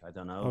wake. I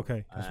don't know.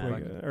 Okay,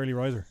 early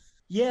riser.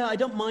 Yeah, I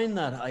don't mind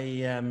that.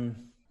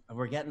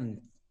 We're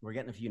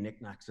getting a few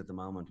knickknacks at the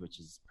moment, which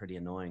is pretty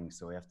annoying.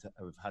 So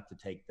I've had to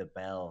take the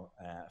bell.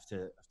 I have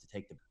to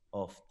take the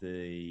off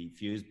the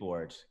fuse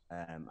board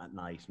at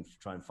night and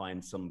try and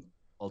find some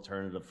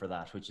alternative for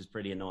that, which is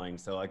pretty annoying.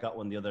 So I got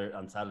one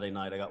on Saturday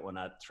night. I got one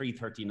at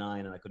 3:39,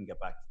 and I couldn't get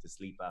back to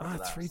sleep after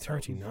that.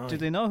 3:39. Do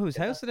they know whose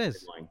house it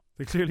is?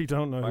 They clearly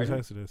don't know whose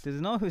house it is. Do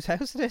they know whose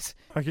house it is?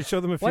 I could show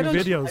them a few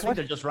videos. I think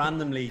they're just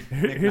randomly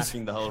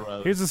knickknacking the whole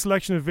road. Here's a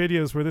selection of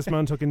videos where this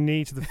man took a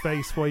knee to the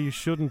face. Why you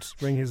shouldn't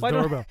ring his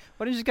doorbell.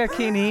 Why don't you get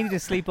Keane Heaney to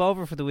sleep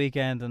over for the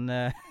weekend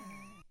and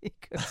he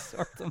could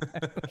sort them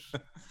out?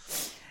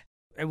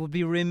 It would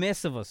be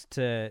remiss of us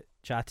to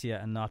chat to you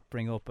and not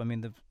bring up, I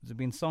mean, there's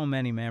been so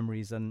many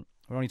memories, and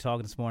we're only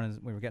talking this morning,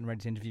 we were getting ready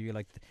to interview you,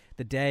 like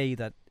the day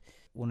that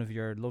one of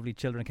your lovely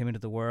children came into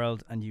the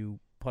world and you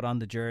put on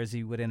the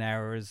jersey within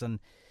hours, and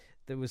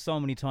there was so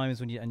many times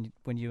when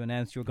you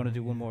announced you were going to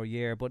do one more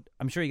year. But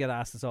I'm sure you get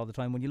asked this all the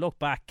time. When you look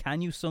back,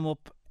 can you sum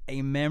up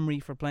a memory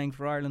for playing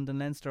for Ireland and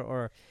Leinster,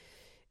 or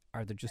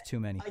are there just too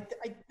many?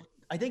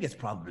 I think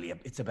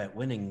it's about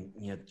winning,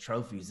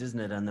 trophies, isn't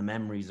it? And the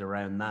memories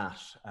around that.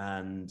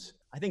 And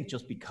I think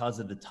just because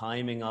of the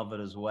timing of it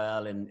as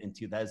well in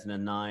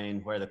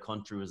 2009, where the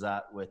country was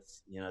at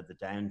with, the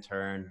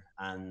downturn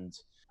and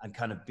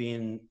kind of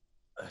being,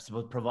 I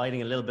suppose,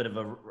 providing a little bit of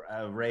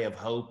a ray of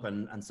hope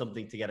and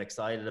something to get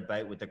excited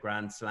about with the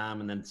Grand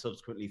Slam, and then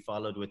subsequently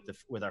followed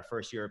with our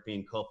first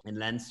European Cup in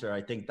Leinster.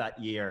 I think that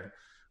year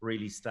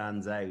really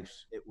stands out.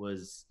 It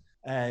was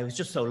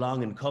just so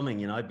long in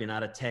coming. I'd been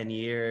at it 10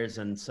 years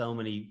and so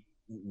many,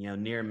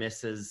 near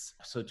misses.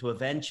 So to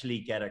eventually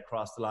get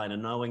across the line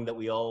and knowing that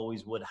we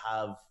always would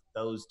have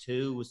those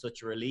two was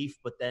such a relief.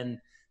 But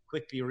then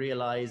quickly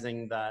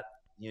realizing that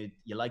you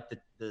like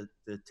the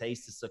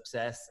taste of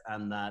success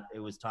and that it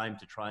was time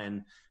to try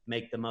and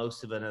make the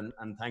most of it.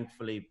 And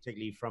thankfully,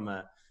 particularly from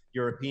a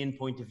European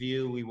point of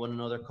view, we won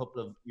another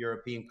couple of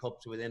European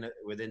Cups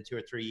within 2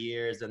 or 3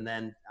 years, and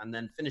then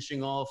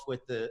finishing off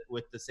with the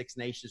Six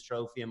Nations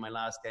trophy in my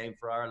last game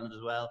for Ireland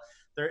as well.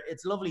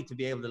 It's lovely to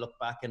be able to look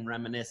back and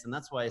reminisce, and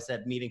that's why I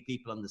said meeting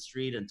people on the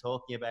street and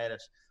talking about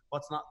it.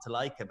 What's not to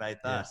like about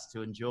that? Yeah.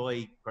 To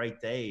enjoy great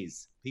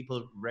days.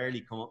 People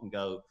rarely come up and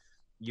go,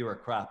 "You are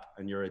crap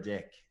and you're a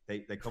dick."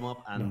 They come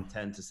up and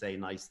tend to say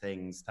nice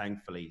things,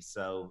 thankfully.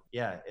 So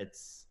yeah,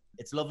 it's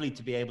lovely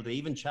to be able to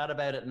even chat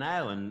about it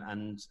now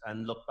and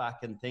look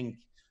back and think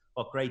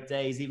what great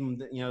days.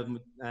 Even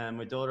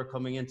my daughter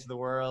coming into the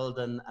world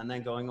and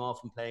then going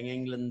off and playing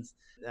England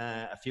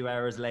a few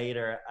hours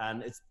later,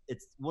 and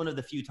it's one of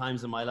the few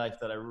times in my life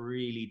that I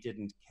really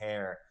didn't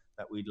care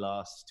that we'd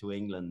lost to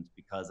England,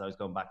 because I was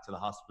going back to the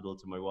hospital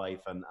to my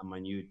wife and my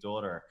new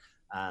daughter,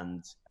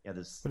 and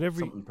there's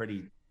something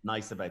pretty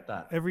nice about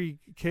that. Every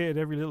kid,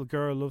 every little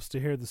girl loves to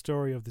hear the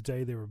story of the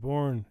day they were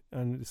born,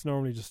 and it's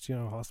normally just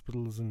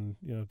hospitals and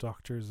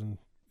doctors and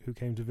who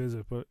came to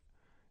visit, but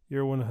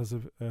your one has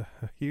a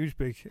huge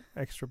big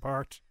extra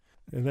part.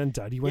 And then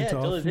Daddy went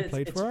off and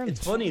played for Ireland.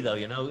 It's funny though,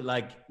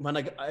 like when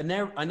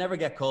I never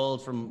get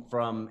called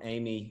from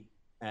Amy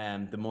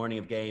the morning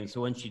of games.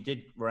 So when she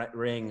did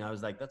ring, I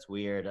was like, that's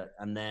weird.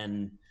 And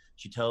then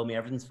she told me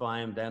everything's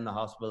fine, I'm down in the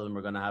hospital and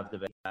we're going to have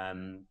the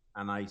and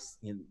I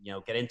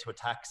get into a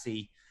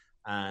taxi,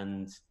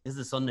 and this is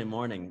a Sunday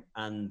morning,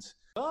 and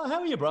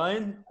how are you,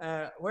 Brian?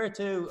 Where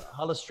to?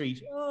 Hollis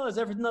Street. Oh, is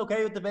everything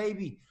okay with the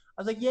baby?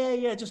 I was like,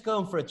 yeah, just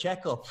going for a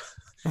checkup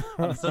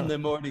on a Sunday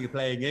morning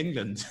playing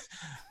England.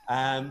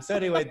 So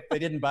anyway, they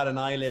didn't bat an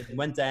eyelid.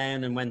 Went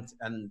down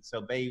and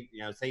so babe,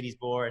 Sadie's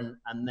born,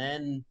 and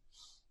then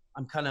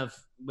I'm kind of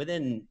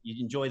you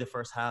enjoy the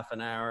first half an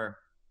hour,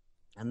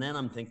 and then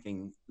I'm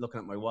thinking, looking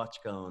at my watch,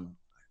 going,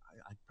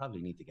 I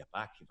probably need to get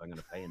back if I'm going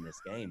to play in this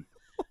game.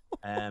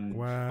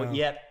 Wow. But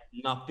yet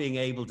not being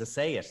able to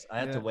say it. I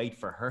had to wait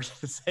for her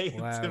to say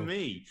it to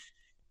me.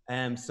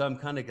 So I'm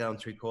kind of going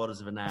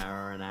 3/4 of an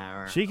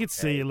hour. She could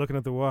see you looking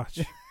at the watch.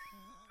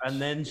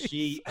 And then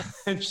she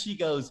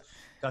goes,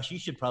 gosh, you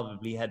should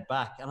probably head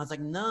back. And I was like,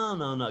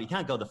 no, you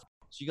can't go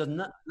she goes,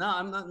 no,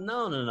 I'm not,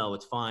 no,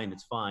 it's fine.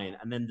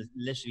 And then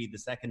literally the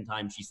second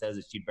time she says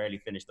it, she'd barely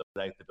finished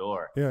out the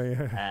door.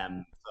 Yeah.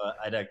 So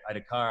I had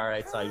a car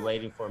outside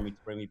waiting for me to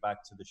bring me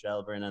back to the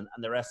Shelbourne, and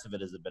the rest of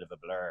it is a bit of a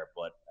blur.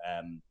 But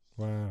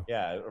wow.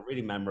 Yeah, a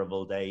really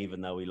memorable day,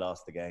 even though we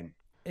lost the game.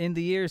 In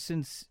the years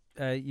since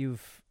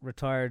you've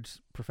retired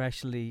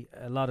professionally,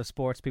 a lot of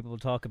sports people will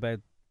talk about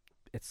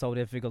it's so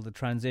difficult to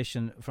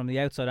transition. From the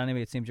outside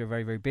anyway, it seems you're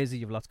very, very busy,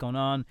 you've lots going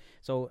on.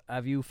 So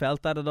have you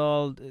felt that at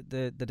all,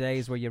 the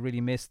days where you really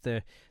missed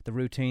the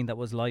routine that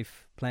was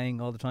life,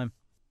 playing all the time?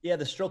 Yeah,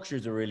 the structure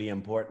is a really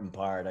important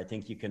part. I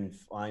think you can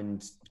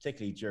find,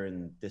 particularly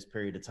during this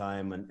period of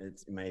time, and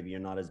it's maybe you're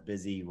not as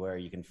busy, where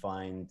you can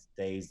find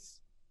days,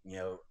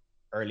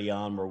 early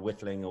on we're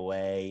whittling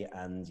away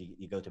and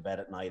you go to bed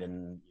at night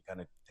and you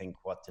kind of think,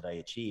 what did I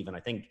achieve? And I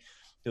think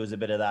there was a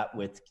bit of that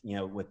with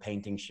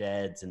painting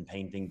sheds and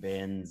painting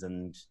bins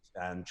and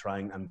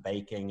trying and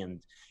baking,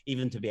 and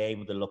even to be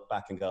able to look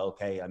back and go,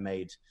 okay, I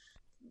made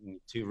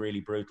 2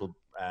 really brutal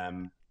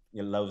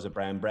loaves of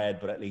brown bread,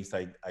 but at least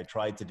I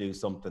tried to do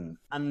something.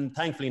 And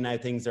thankfully now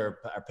things are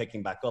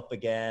picking back up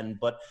again.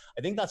 But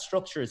I think that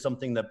structure is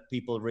something that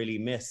people really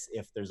miss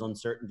if there's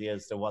uncertainty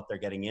as to what they're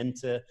getting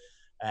into.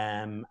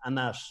 And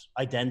that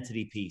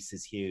identity piece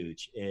is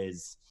huge,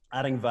 is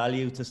adding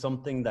value to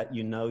something that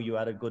you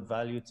added good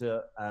value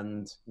to,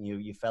 and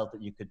you felt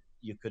that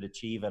you could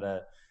achieve at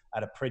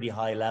a pretty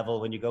high level.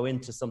 When you go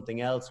into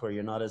something else where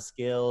you're not as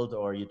skilled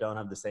or you don't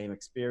have the same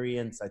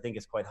experience, I think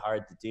it's quite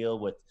hard to deal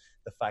with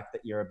the fact that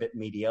you're a bit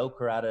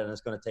mediocre at it and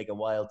it's going to take a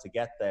while to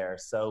get there.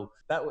 So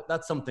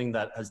that's something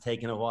that has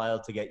taken a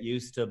while to get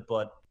used to.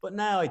 But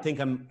now I think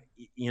I'm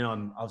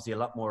obviously a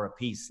lot more at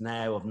peace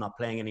now of not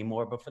playing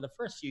anymore. But for the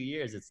first few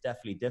years, it's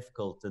definitely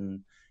difficult.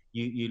 And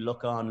you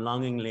look on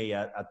longingly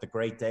at the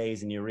great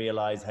days and you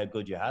realize how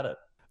good you had it.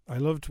 I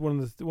loved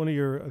one of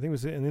your, I think it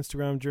was an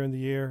Instagram during the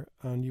year,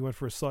 and you went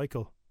for a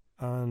cycle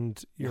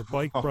and your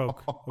bike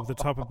broke of the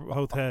top of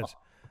Howth Head.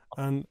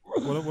 And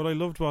what I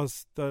loved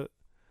was that,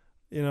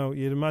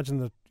 you'd imagine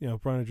that,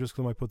 Brian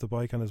O'Driscoll might put the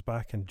bike on his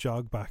back and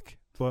jog back,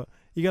 but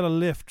you got a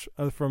lift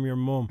from your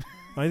mum.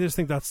 I just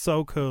think that's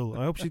so cool.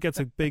 I hope she gets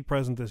a big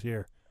present this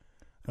year.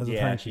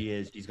 Yeah, she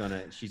is. She's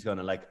gonna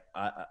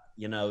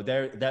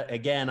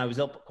again, I was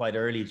up quite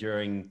early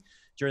during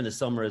the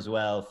summer as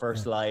well,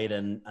 first light,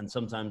 and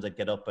sometimes I'd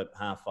get up at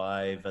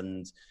 5:30,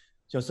 and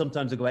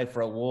sometimes I'd go out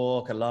for a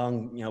walk, a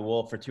long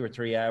walk for 2 or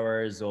 3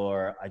 hours,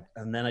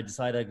 and then I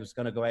decided I was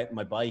going to go out on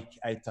my bike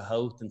out to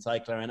Howth and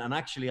cycle around. And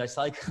actually I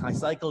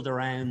cycled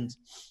around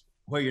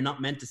where you're not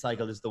meant to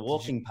cycle. There's the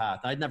walking path.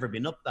 I'd never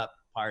been up that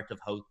part of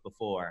Howth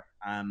before.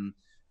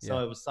 So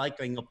I was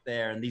cycling up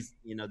there, and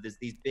there's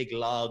these big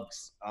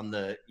logs on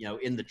the,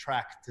 in the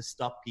track to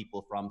stop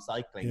people from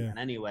cycling. Yeah. And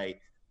anyway,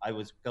 I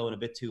was going a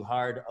bit too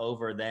hard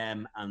over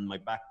them, and my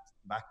back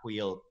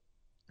wheel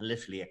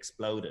literally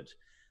exploded.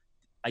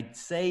 I'd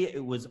say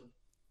it was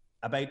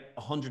about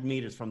 100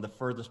 meters from the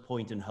furthest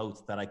point in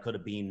Howth that I could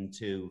have been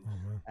to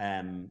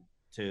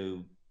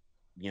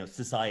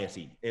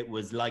society. It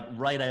was like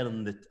right out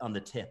on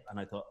the tip, and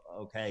I thought,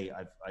 okay,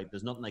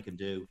 there's nothing I can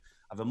do.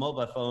 I have a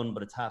mobile phone,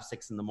 but it's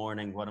 6:30 in the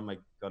morning. What am I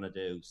going to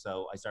do?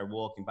 So I started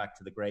walking back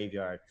to the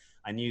graveyard.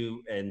 I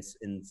knew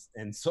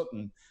in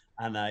Sutton,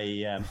 and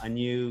I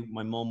knew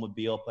my mum would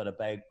be up at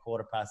about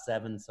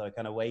 7:15. So I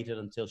kind of waited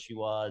until she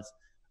was,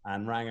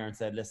 and rang her and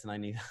said, listen, I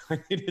need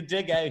to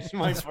dig out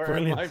my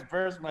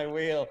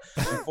wheel.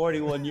 I'm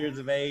 41 years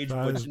of age,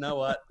 but you know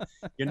what?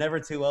 You're never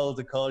too old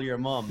to call your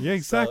mum. Yeah,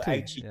 exactly. So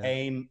out she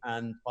came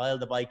and piled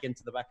the bike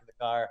into the back of the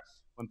car,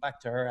 went back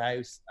to her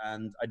house,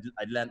 and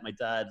I'd lent my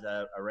dad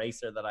a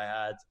racer that I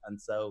had,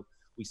 and so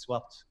we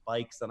swapped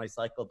bikes, and I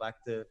cycled back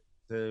to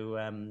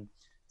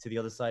the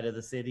other side of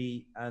the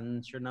city,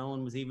 and sure, no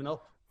one was even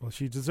up. Well,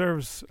 she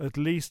deserves at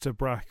least a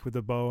brack with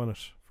a bow on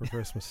it for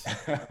Christmas.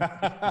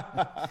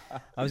 I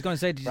was going to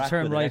say, did you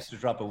turn right? An extra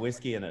drop of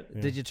whiskey in it.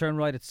 Yeah. Did you turn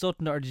right at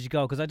Sutton, or did you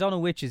go? Because I don't know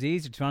which is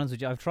easier, to be honest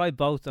with you. I've tried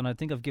both, and I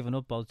think I've given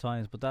up both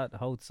times. But that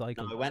Howth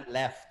cycle. No, I went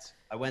left.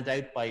 I went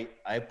out by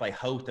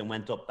Howth and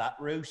went up that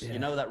route. Yeah.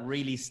 That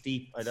really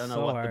steep. I don't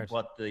know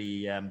what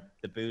the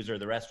boozer,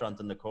 the restaurant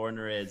in the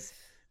corner is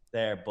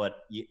there,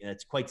 but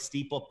it's quite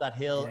steep up that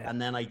hill. Yeah.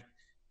 And then I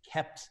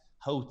kept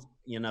Howth.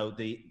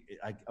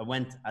 I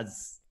went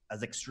as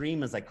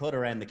extreme as I could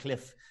around the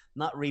cliff,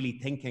 not really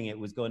thinking it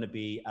was going to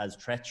be as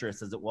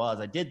treacherous as it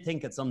was. I did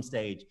think at some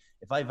stage,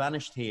 if I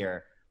vanished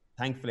here,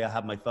 thankfully I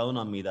have my phone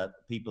on me that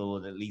people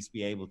would at least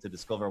be able to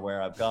discover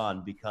where I've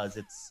gone, because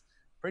it's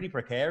pretty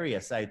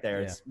precarious out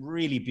there. Yeah. It's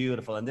really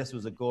beautiful, and this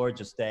was a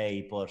gorgeous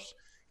day, but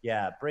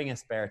yeah, bring a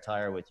spare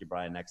tire with you,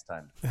 Brian, next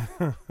time.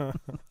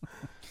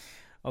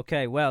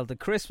 Okay, well, the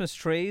Christmas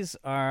trees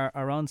are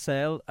on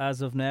sale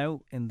as of now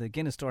in the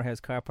Guinness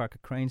Storehouse car park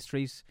at Crane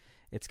Street.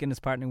 It's Guinness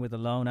partnering with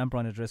Alone and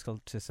Brian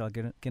O'Driscoll to sell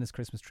Guinness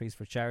Christmas trees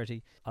for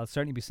charity. I'll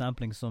certainly be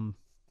sampling some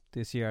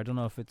this year. I don't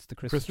know if it's the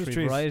Christmas tree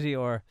trees. variety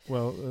or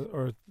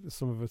or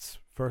some of it's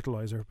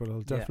fertilizer, but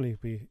I'll definitely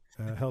be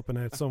helping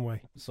out some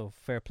way. So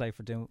fair play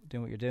for doing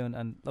what you're doing.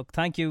 And look,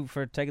 thank you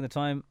for taking the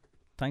time.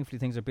 Thankfully,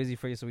 things are busy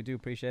for you, so we do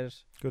appreciate it.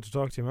 Good to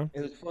talk to you, man.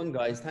 It was fun,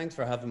 guys. Thanks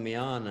for having me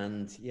on.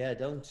 And yeah,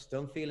 don't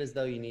feel as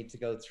though you need to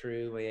go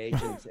through my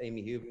agent,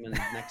 Amy Huberman,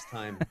 next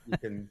time. You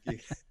can.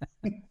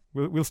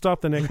 We'll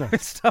stop the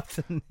knickknacks. Stop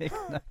the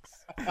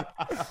knickknacks.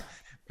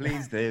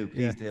 Please do.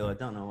 I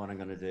don't know what I'm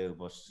going to do,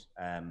 but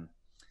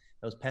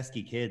those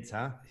pesky kids,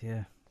 huh?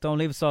 Yeah. Don't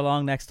leave us so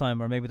long next time,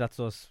 or maybe that's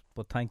us.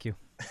 But thank you.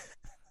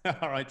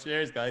 All right.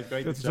 Cheers, guys.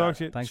 Great Good to talk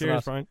to you. Thanks Cheers, a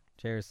lot. Brian.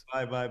 Cheers.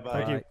 Bye.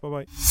 Thank you.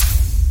 Bye-bye.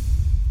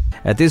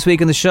 This week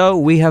in the show,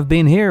 we have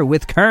been here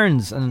with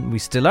Kearns, and we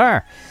still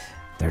are.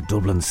 They're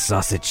Dublin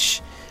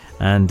sausage.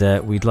 And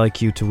we'd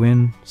like you to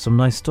win some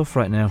nice stuff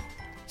right now.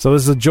 So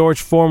this is a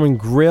George Foreman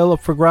grill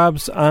up for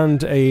grabs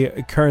and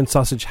a Kearns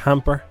sausage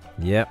hamper.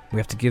 Yeah, we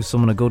have to give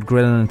someone a good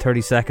grilling in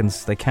 30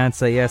 seconds. They can't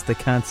say yes, they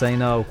can't say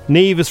no.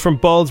 Neve is from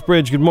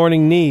Ballsbridge. Good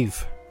morning,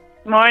 Neve.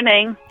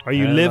 Morning. Are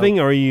you living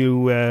or are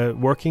you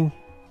working?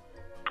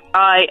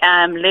 I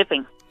am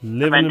living.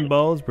 Living in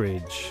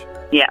Ballsbridge.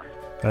 Yeah.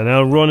 And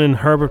I'll run in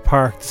Herbert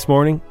Park this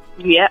morning.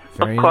 Yeah,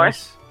 Very of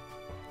course.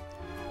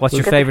 Nice. What's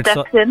your Get favourite the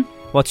steps in.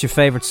 What's your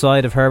favourite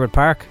side of Herbert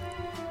Park?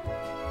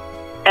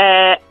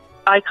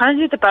 I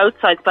kind of do the both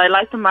sides, but I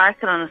like the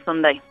market on a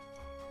Sunday.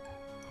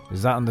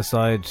 Is that on the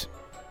side?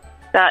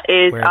 That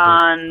is where the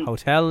on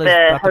hotel is the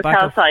at the back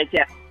hotel of? side,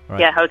 yeah. Right.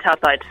 Yeah, hotel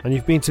side. And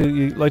you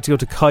like to go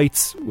to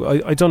Kites.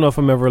 I don't know if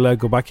I'm ever allowed to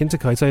go back into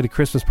Kites. I had a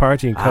Christmas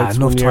party in Kites.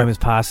 Enough one year. time has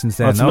passed since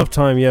then. That's enough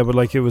time, yeah, but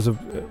like it was a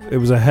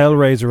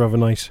hellraiser of a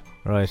night.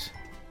 Right.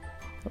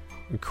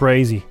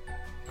 Crazy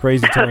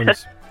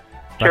times.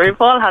 Sure,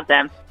 we've all had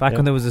them. Back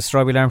when there was a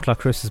Strawberry Alarm Clock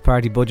Christmas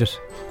party budget.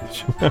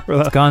 Remember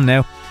that? It's gone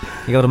now.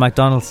 You go to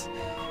McDonald's.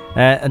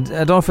 And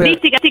I don't feel.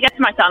 Need to get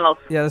to McDonald's.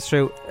 Yeah, that's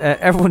true.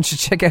 Everyone should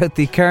check out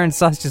the Kearns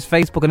Sausages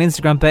Facebook and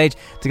Instagram page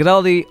to get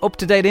all the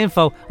up-to-date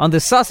info on the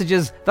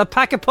sausages that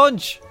pack a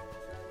punch.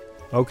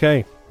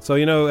 Okay, so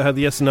you know how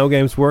the yes and no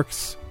games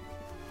works?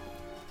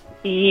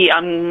 Yeah,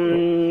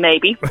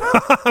 maybe.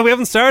 We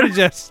haven't started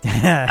yet.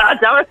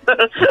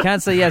 You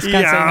can't say yes,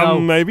 can't say no.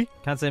 Maybe.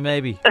 Can't say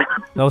maybe.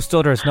 No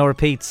stutters, no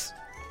repeats.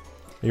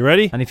 You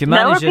ready? And if you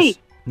manage it,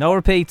 no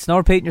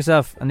repeating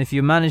yourself. And if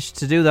you manage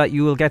to do that,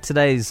 you will get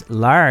today's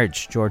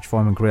large George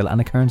Foreman grill and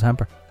a Kearns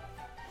hamper.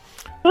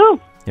 Ooh.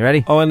 You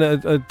ready? Oh, and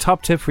a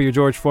top tip for your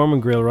George Foreman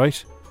grill,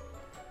 right?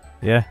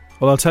 Yeah.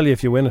 Well, I'll tell you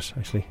if you win it,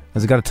 actually.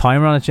 Has it got a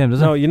timer on it, Jim,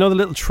 doesn't it? No, you know the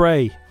little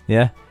tray?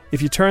 Yeah.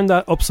 If you turn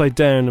that upside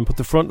down and put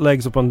the front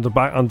legs up on the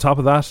back on top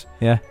of that,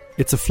 yeah,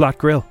 it's a flat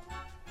grill.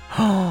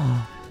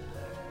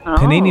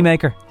 Panini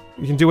maker.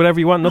 You can do whatever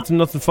you want.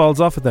 Nothing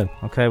falls off it then.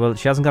 Okay, well,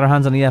 she hasn't got her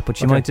hands on it yet, but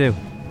she might do.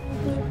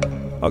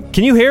 Oh,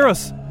 can you hear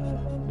us?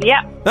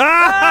 Yeah.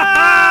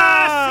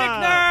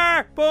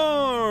 Sickner!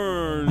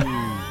 Born!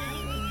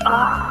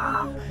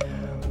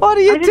 What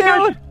are you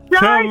doing?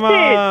 Come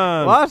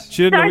on! What?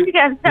 Start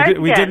again.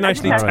 We didn't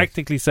actually All right.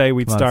 technically say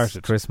we'd started.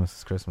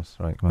 It's Christmas.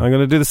 Right, come on. I'm going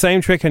to do the same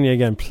trick on you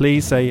again.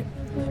 Please say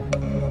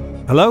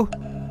hello.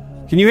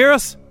 Can you hear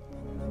us?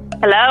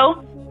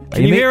 Hello?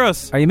 Can you hear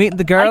us? Are you meeting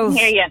the girls? I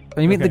can hear you.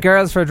 Are you meeting the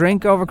girls for a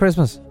drink over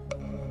Christmas?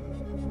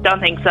 Don't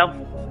think so.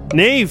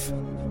 Neve?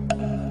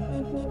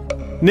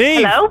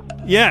 Hello?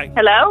 Yeah.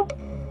 Hello?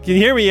 Can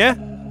you hear me, yeah?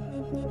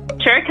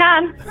 Sure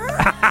can.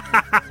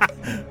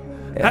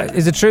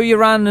 Is it true you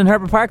ran in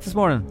Herbert Park this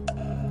morning?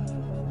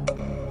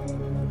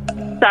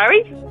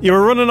 Sorry? You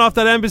were running off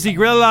that Embassy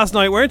Grill last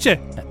night, weren't you?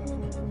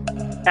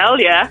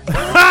 Hell yeah.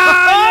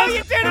 Oh,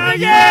 you did it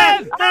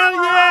again! Hell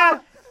yeah!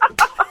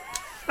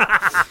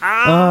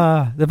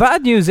 The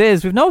bad news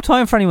is we've no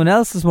time for anyone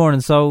else this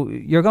morning, so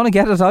you're going to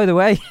get it either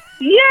way.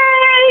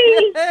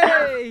 Yay!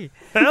 Hey!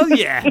 Hell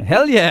yeah!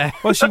 Hell yeah!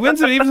 Well, she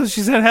wins it even though she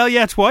said hell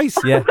yeah twice.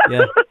 Yeah.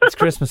 It's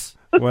Christmas.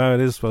 Well,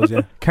 it is, I suppose,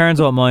 yeah. Kearns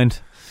won't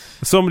mind.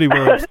 Somebody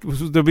will.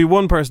 There'll be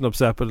one person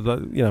upset, but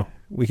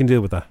we can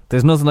deal with that.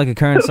 There's nothing like a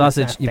Kearns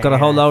sausage. You've got a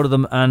whole load of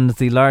them, and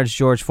the large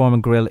George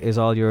Foreman grill is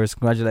all yours.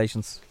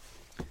 Congratulations.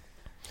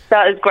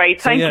 That is great.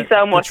 Thank you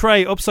so much. The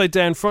tray upside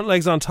down, front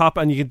legs on top,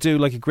 and you can do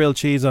like a grilled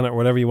cheese on it or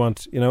whatever you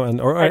want,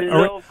 and I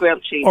love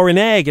grilled cheese. or an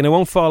egg, and it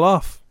won't fall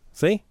off.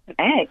 See? An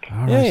egg?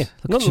 All Yeah, right.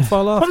 nothing will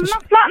fall off. But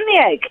not flatten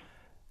the egg.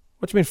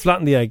 What do you mean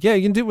flatten the egg? Yeah,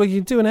 you can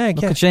do an egg.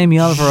 Look at Jamie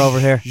Oliver over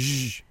here.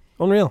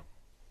 Unreal.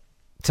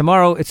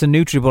 Tomorrow it's a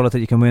Nutri-Bullet that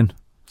you can win.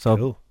 So,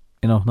 Cool.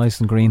 Nice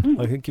and green.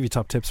 I can give you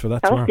top tips for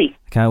that tomorrow. Healthy.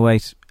 Can't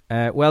wait.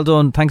 Well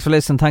done. Thanks for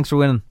listening. Thanks for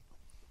winning.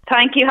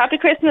 Thank you. Happy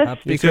Christmas.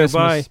 Happy You too,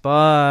 Christmas.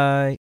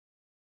 Bye.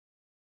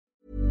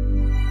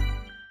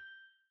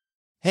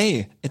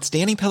 Hey, it's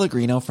Danny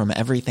Pellegrino from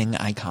Everything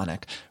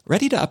Iconic.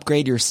 Ready to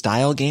upgrade your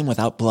style game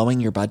without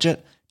blowing your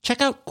budget?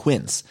 Check out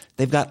Quince.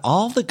 They've got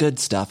all the good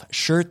stuff,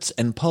 shirts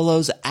and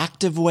polos,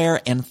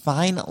 activewear, and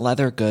fine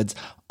leather goods,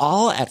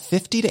 all at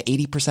 50 to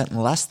 80%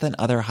 less than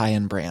other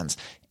high-end brands.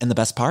 And the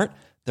best part?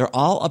 They're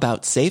all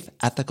about safe,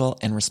 ethical,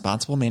 and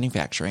responsible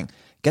manufacturing.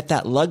 Get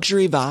that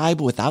luxury vibe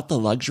without the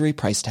luxury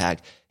price tag.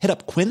 Hit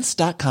up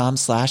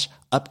quince.com/upgrade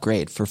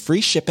upgrade for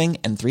free shipping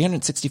and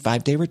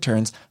 365-day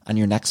returns on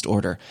your next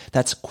order.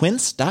 That's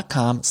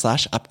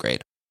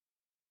quince.com/upgrade.